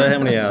 Yeah. So how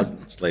many hours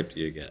sleep do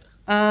you get?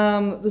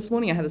 This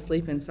morning I had a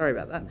sleep in. Sorry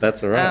about that.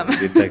 That's all right.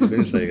 You text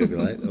me, so you're going to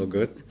be late. All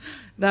good.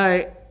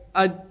 No,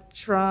 I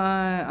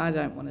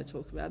don't want to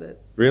talk about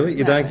it. Really?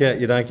 You don't get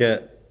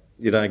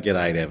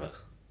 8 ever?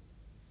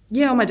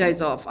 Yeah, on my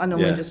days off, I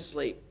normally just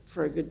sleep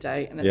for a good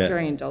day, and it's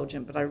very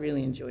indulgent, but I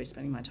really enjoy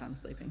spending my time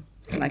sleeping,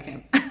 and I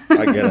can.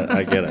 I get it.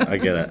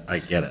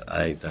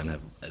 I don't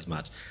have as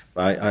much.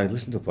 But I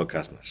listened to a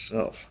podcast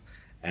myself,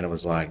 and it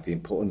was like the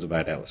importance of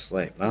 8 hours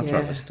sleep. And after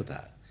I listened to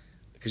that,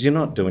 because you're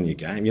not doing your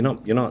game, you're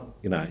not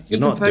You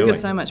can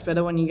focus so much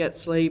better when you get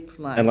sleep.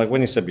 And like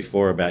when you said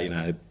before about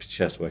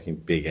chefs working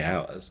big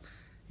hours,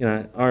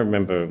 I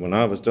remember when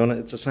I was doing it,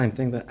 it's the same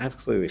thing. They're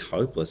absolutely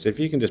hopeless. If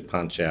you can just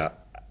punch out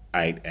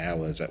 8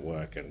 hours at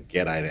work and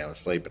get 8 hours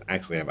sleep and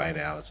actually have 8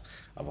 hours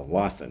of a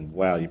life, then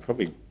wow, you're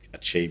probably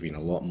achieving a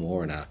lot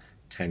more in a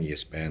 10-year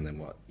span than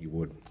what you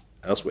would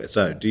elsewhere.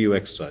 So do you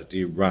exercise? Do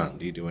you run?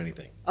 Do you do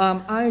anything?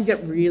 I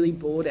get really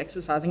bored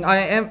exercising.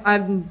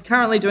 I'm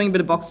currently doing a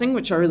bit of boxing,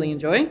 which I really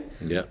enjoy.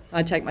 Yeah.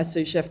 I take my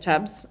sous chef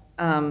tabs,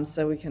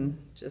 so we can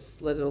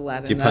just let it all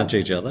out. Do you punch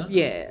each other?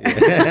 Yeah.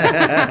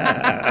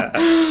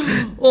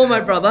 Or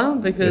my brother,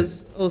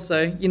 because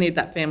also you need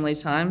that family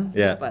time.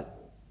 Yeah. But,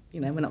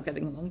 we're not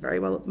getting along very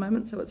well at the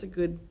moment, so it's a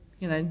good,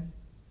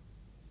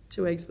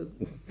 2 eggs with...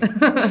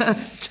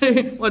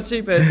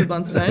 two birds with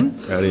one stone.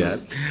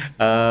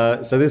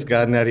 Rightio. So this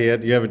garden out here,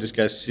 do you ever just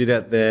go sit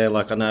out there?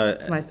 Like, I know...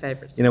 It's my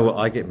favourite You know what,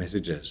 I get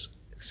messages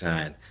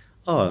saying,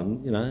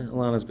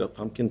 Alana's got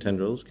pumpkin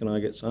tendrils, can I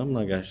get some? And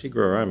I go, she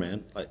grew her own,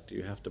 man. Like, do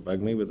you have to bug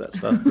me with that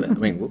stuff?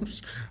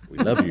 Whoops, we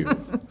love you.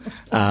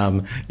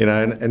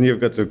 And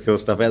you've got some cool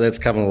stuff out there that's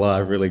coming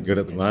alive really good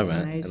at the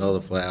moment. Amazing. And all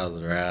the flowers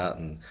are out,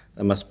 and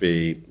that must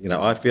be,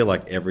 I feel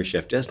like every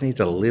chef just needs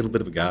a little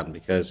bit of a garden,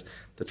 because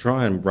to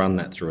try and run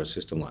that through a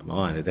system like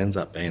mine, it ends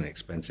up being an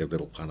expensive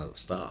little punt of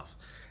stuff.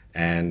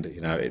 And,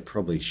 it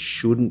probably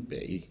shouldn't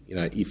be,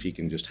 if you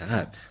can just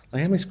have,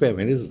 like, how many square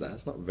metres is that?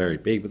 It's not very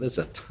big, but there's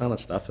a ton of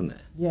stuff in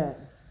there. Yeah,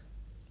 it's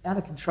out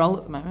of control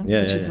at the moment,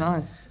 which is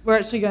nice. We're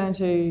actually going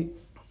to,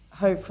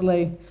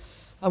 hopefully,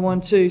 I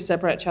want to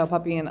separate Chow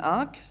Puppy and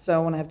Ark, so I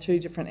want to have 2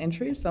 different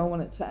entries. So I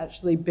want it to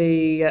actually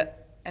be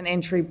an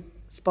entry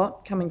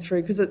spot coming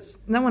through, because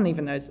no one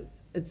even knows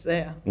it's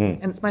there.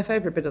 And it's my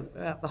favourite bit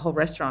about the whole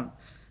restaurant.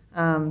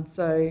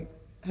 So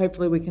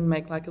hopefully we can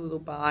make like a little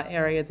bar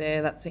area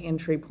there. That's the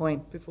entry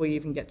point before you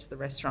even get to the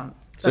restaurant.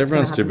 So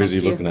everyone's too busy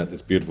looking at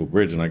this beautiful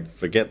bridge, and I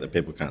forget that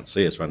people can't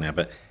see us right now,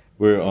 but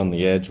we're on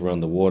the edge, we're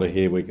on the water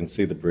here, we can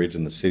see the bridge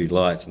and the city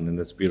lights, and then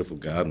this beautiful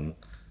garden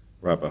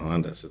right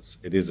behind us.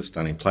 It is a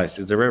stunning place.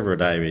 Is there ever a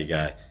day where you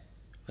go, I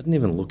didn't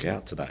even look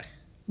out today?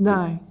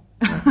 No.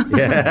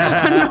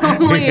 Yeah.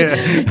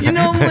 You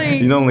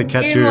normally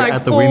catch in you like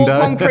at the 4 window.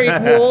 concrete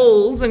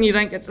walls, and you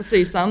don't get to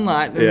see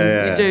sunlight. And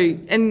Yeah. you do,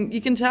 and you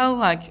can tell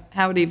like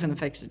how it even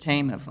affects a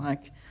team of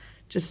like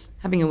just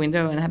having a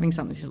window and having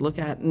something to look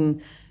at,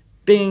 and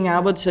being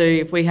able to,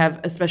 if we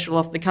have a special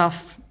off the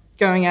cuff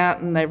going out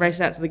and they race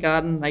out to the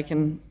garden, they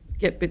can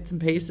get bits and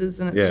pieces,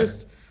 and it's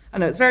just, I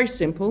know it's very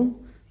simple,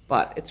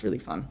 but it's really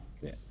fun.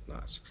 Yeah,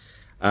 nice.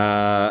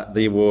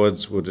 The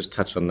awards, we'll just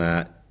touch on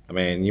that. I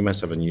mean, you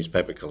must have a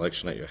newspaper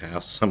collection at your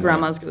house somewhere.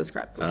 Grandma's got a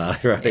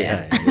scrapbook. Right,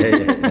 yeah.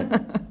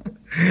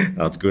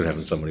 Oh, it's good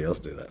having somebody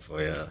else do that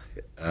for you.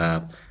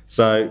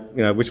 So,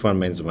 which one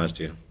means the most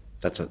to you?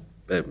 That's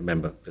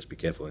Remember, just be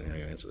careful in how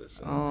you answer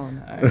this. Oh,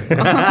 no.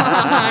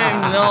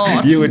 I'm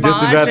not. You were just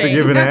about to fighting.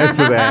 give an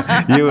answer there.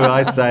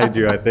 I saved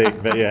you, I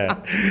think. But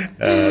yeah,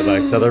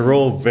 so they're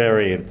all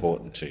very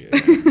important to you.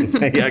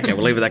 Okay,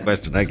 we'll leave with that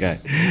question. Okay,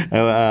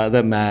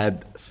 the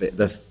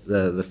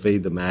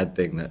feed the mad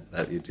thing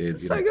that you did.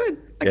 So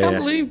good. I can't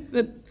believe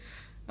that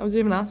I was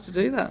even asked to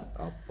do that.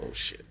 Oh,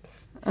 bullshit.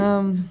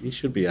 You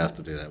should be asked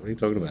to do that. What are you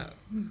talking about?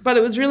 But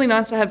it was really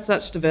nice to have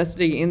such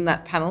diversity in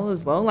that panel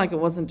as well. Like, it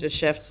wasn't just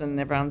chefs and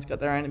everyone's got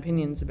their own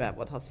opinions about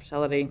what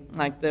hospitality.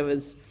 Like, there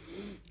was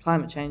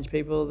climate change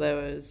people, there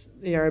was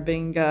the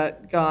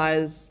Arabinga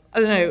guys.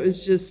 I don't know, it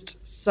was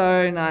just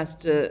so nice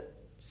to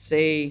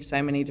see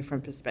so many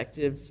different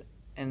perspectives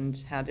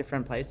and how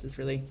different places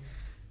really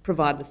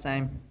provide the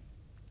same,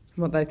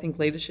 what they think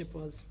leadership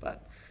was.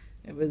 But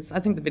it was, I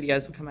think the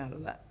videos will come out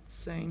of that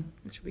soon,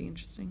 which will be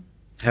interesting.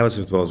 Howard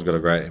Smith Wales have got a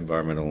great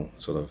environmental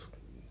sort of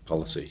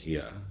policy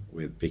here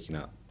with picking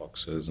up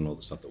boxes and all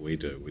the stuff that we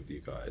do with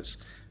you guys.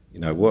 You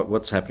know,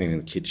 what's happening in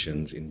the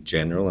kitchens in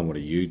general, and what are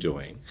you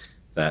doing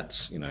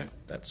that's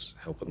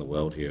helping the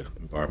world here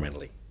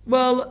environmentally?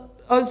 Well,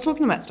 I was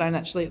talking to Matt Stone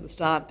actually at the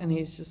start, and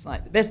he's just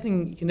like, the best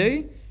thing you can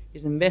do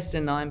is invest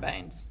in 9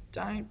 banes.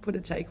 Don't put a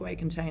takeaway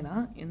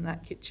container in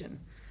that kitchen.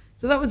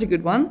 So that was a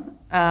good one.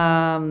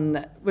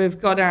 We've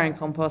got our own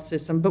compost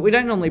system, but we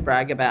don't normally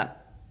brag about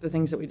the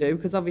things that we do,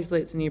 because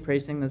obviously it's a new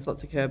precinct, there's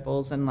lots of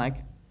curveballs, and like,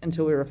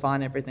 until we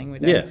refine everything, we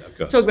don't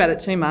talk about it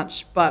too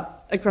much.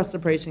 But across the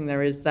precinct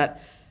there is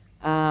that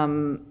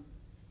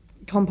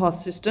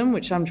compost system,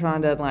 which I'm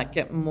trying to like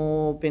get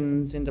more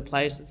bins into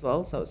place as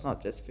well, so it's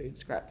not just food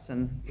scraps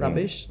and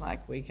rubbish.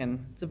 Like, we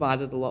can divide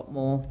it a lot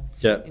more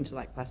into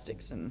like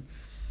plastics and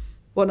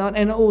whatnot,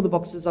 and all the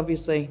boxes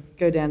obviously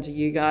go down to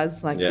you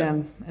guys,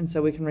 down, and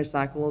so we can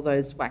recycle all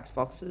those wax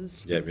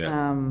boxes.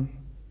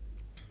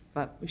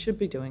 But we should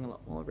be doing a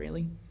lot more,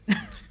 really.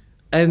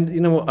 And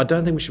you know what? I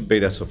don't think we should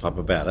beat ourselves up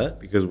about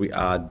it, because we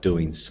are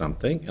doing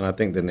something, and I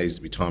think there needs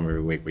to be time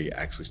every week where you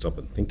actually stop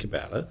and think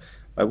about it.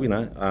 Like,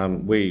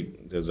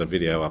 there's a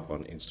video up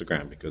on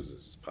Instagram, because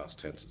it's past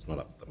tense, it's not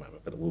up at the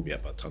moment, but it will be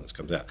up by the time this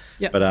comes out.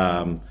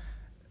 But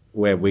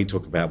where we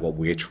talk about what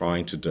we're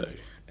trying to do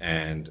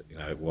and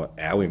what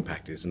our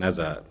impact is, and as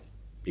a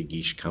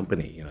big-ish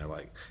company,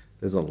 like,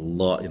 there's a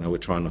lot. We're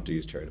trying not to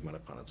use cherry tomato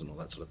punnets and all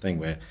that sort of thing,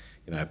 where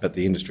but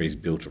the industry is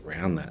built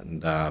around that,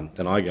 and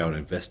then I go and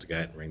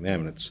investigate and ring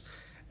them,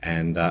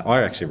 and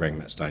I actually rang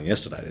Matt Stone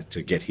yesterday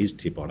to get his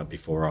tip on it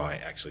before I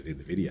actually did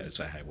the video, to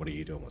say, hey, what are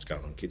you doing, what's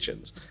going on in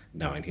kitchens,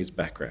 knowing his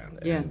background.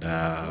 And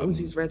what was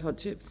his red hot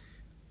tips?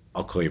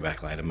 I'll call you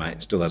back later,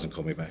 mate. Still hasn't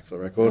called me back, for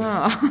the record.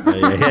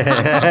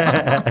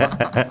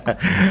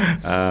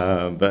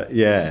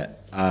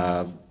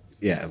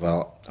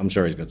 Well, I'm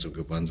sure he's got some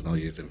good ones, and I'll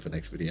use them for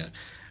next video.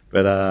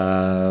 But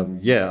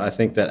I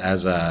think that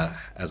as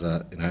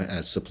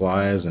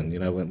suppliers, and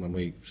when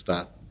we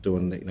start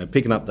doing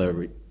picking up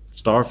the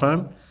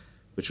styrofoam,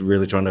 which we're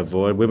really trying to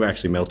avoid, we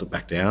actually melt it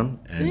back down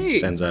and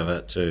sends over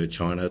to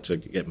China to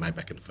get made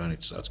back into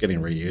furniture. So it's getting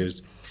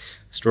reused.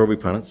 Strawberry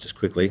punnets, just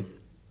quickly,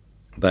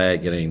 they are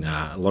getting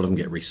a lot of them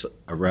get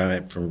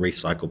arrived from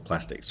recycled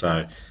plastic.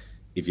 So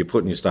if you're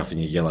putting your stuff in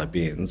your yellow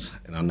bins,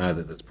 and I know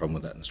that there's a problem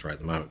with that in Australia at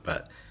the moment,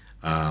 but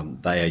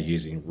they are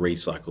using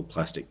recycled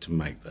plastic to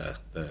make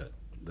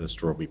the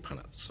strawberry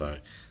punnets. So,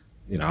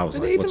 I was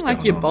but like, even what's like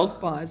going your on? bulk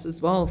buys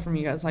as well from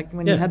you guys, like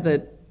when you had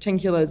the 10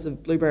 kilos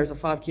of blueberries or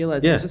 5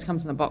 kilos, it just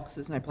comes in a box,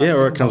 there's no plastic. Yeah,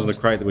 or it comes in a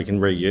crate that we can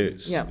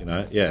reuse.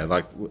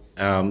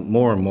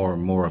 More and more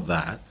and more of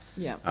that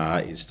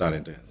is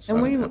starting to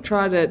And we happen.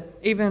 try to,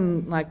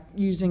 even like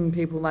using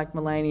people like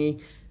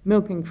Mulaney,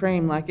 milk and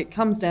cream, like it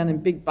comes down in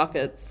big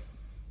buckets,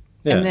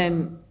 and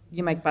then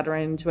you make butter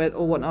into it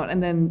or whatnot,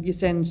 and then you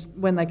send,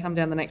 when they come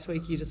down the next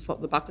week, you just swap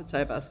the buckets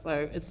over.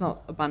 So it's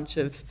not a bunch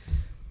of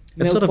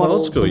milk It's sort of old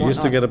bottles school. and You used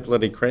to whatnot. get a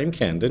bloody cream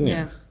can, didn't you?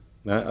 Yeah.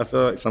 No, I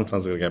feel like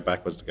sometimes we've got to go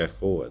backwards to go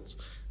forwards,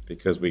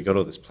 because we got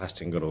all this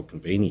plastic and got all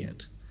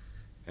convenient,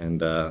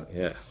 and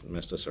it's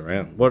messed us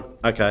around.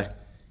 Okay.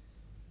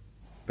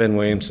 Ben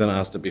Williamson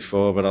asked it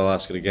before, but I'll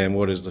ask it again.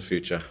 What is the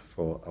future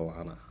for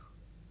Alanna?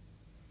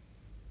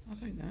 I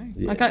don't know.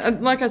 Yeah.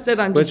 Like I said,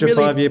 I'm What's just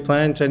your really... 5-year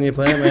plan, 10-year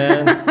plan,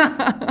 man?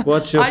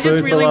 What's your I just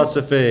food really-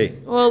 philosophy?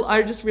 Well,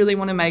 I just really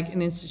want to make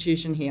an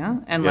institution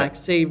here and like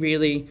see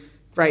really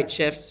great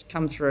chefs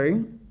come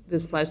through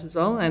this place as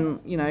well.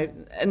 And,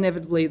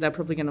 inevitably they're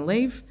probably going to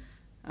leave.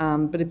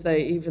 But if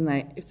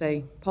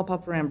they pop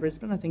up around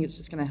Brisbane, I think it's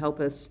just going to help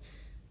us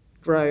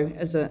grow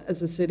as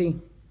a city.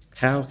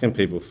 How can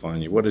people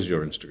find you? What is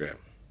your Instagram?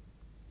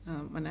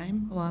 My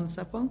name, Alanna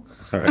Sapwell.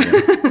 All right.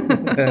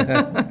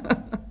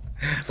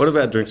 What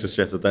about Drinks with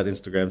Chefs? Is that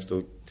Instagram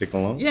still ticking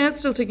along? Yeah, it's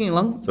still ticking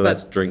along. So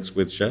that's Drinks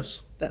with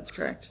Chefs? That's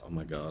correct. Oh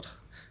my God.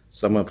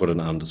 Someone put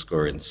an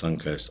underscore in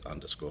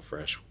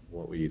Suncoast_fresh.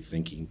 What were you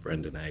thinking,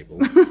 Brendan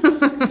Abel?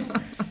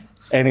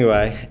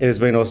 Anyway, it has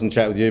been awesome to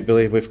chat with you,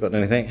 Billy. Have we forgotten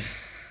anything?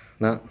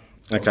 No?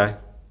 Okay.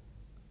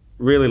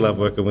 Really love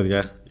working with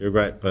you. You're a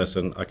great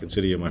person. I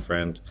consider you my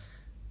friend.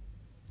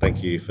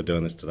 Thank you for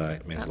doing this today.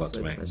 It means Absolute a lot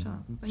to me. pleasure.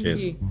 Thank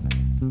Cheers. you.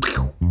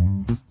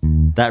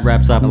 That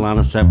wraps up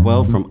Alanna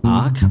Sapwell from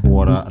ARC.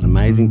 What an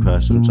amazing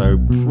person. So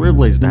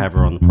privileged to have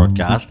her on the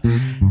podcast.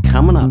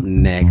 Coming up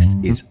next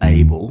is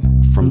Abel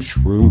from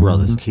Shroom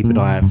Brothers. Keep an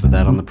eye out for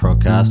that on the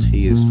podcast.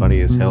 He is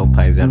funny as hell,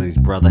 pays out his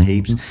brother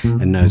heaps,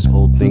 and knows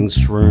all things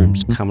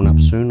shrooms. Coming up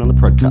soon on the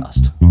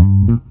podcast.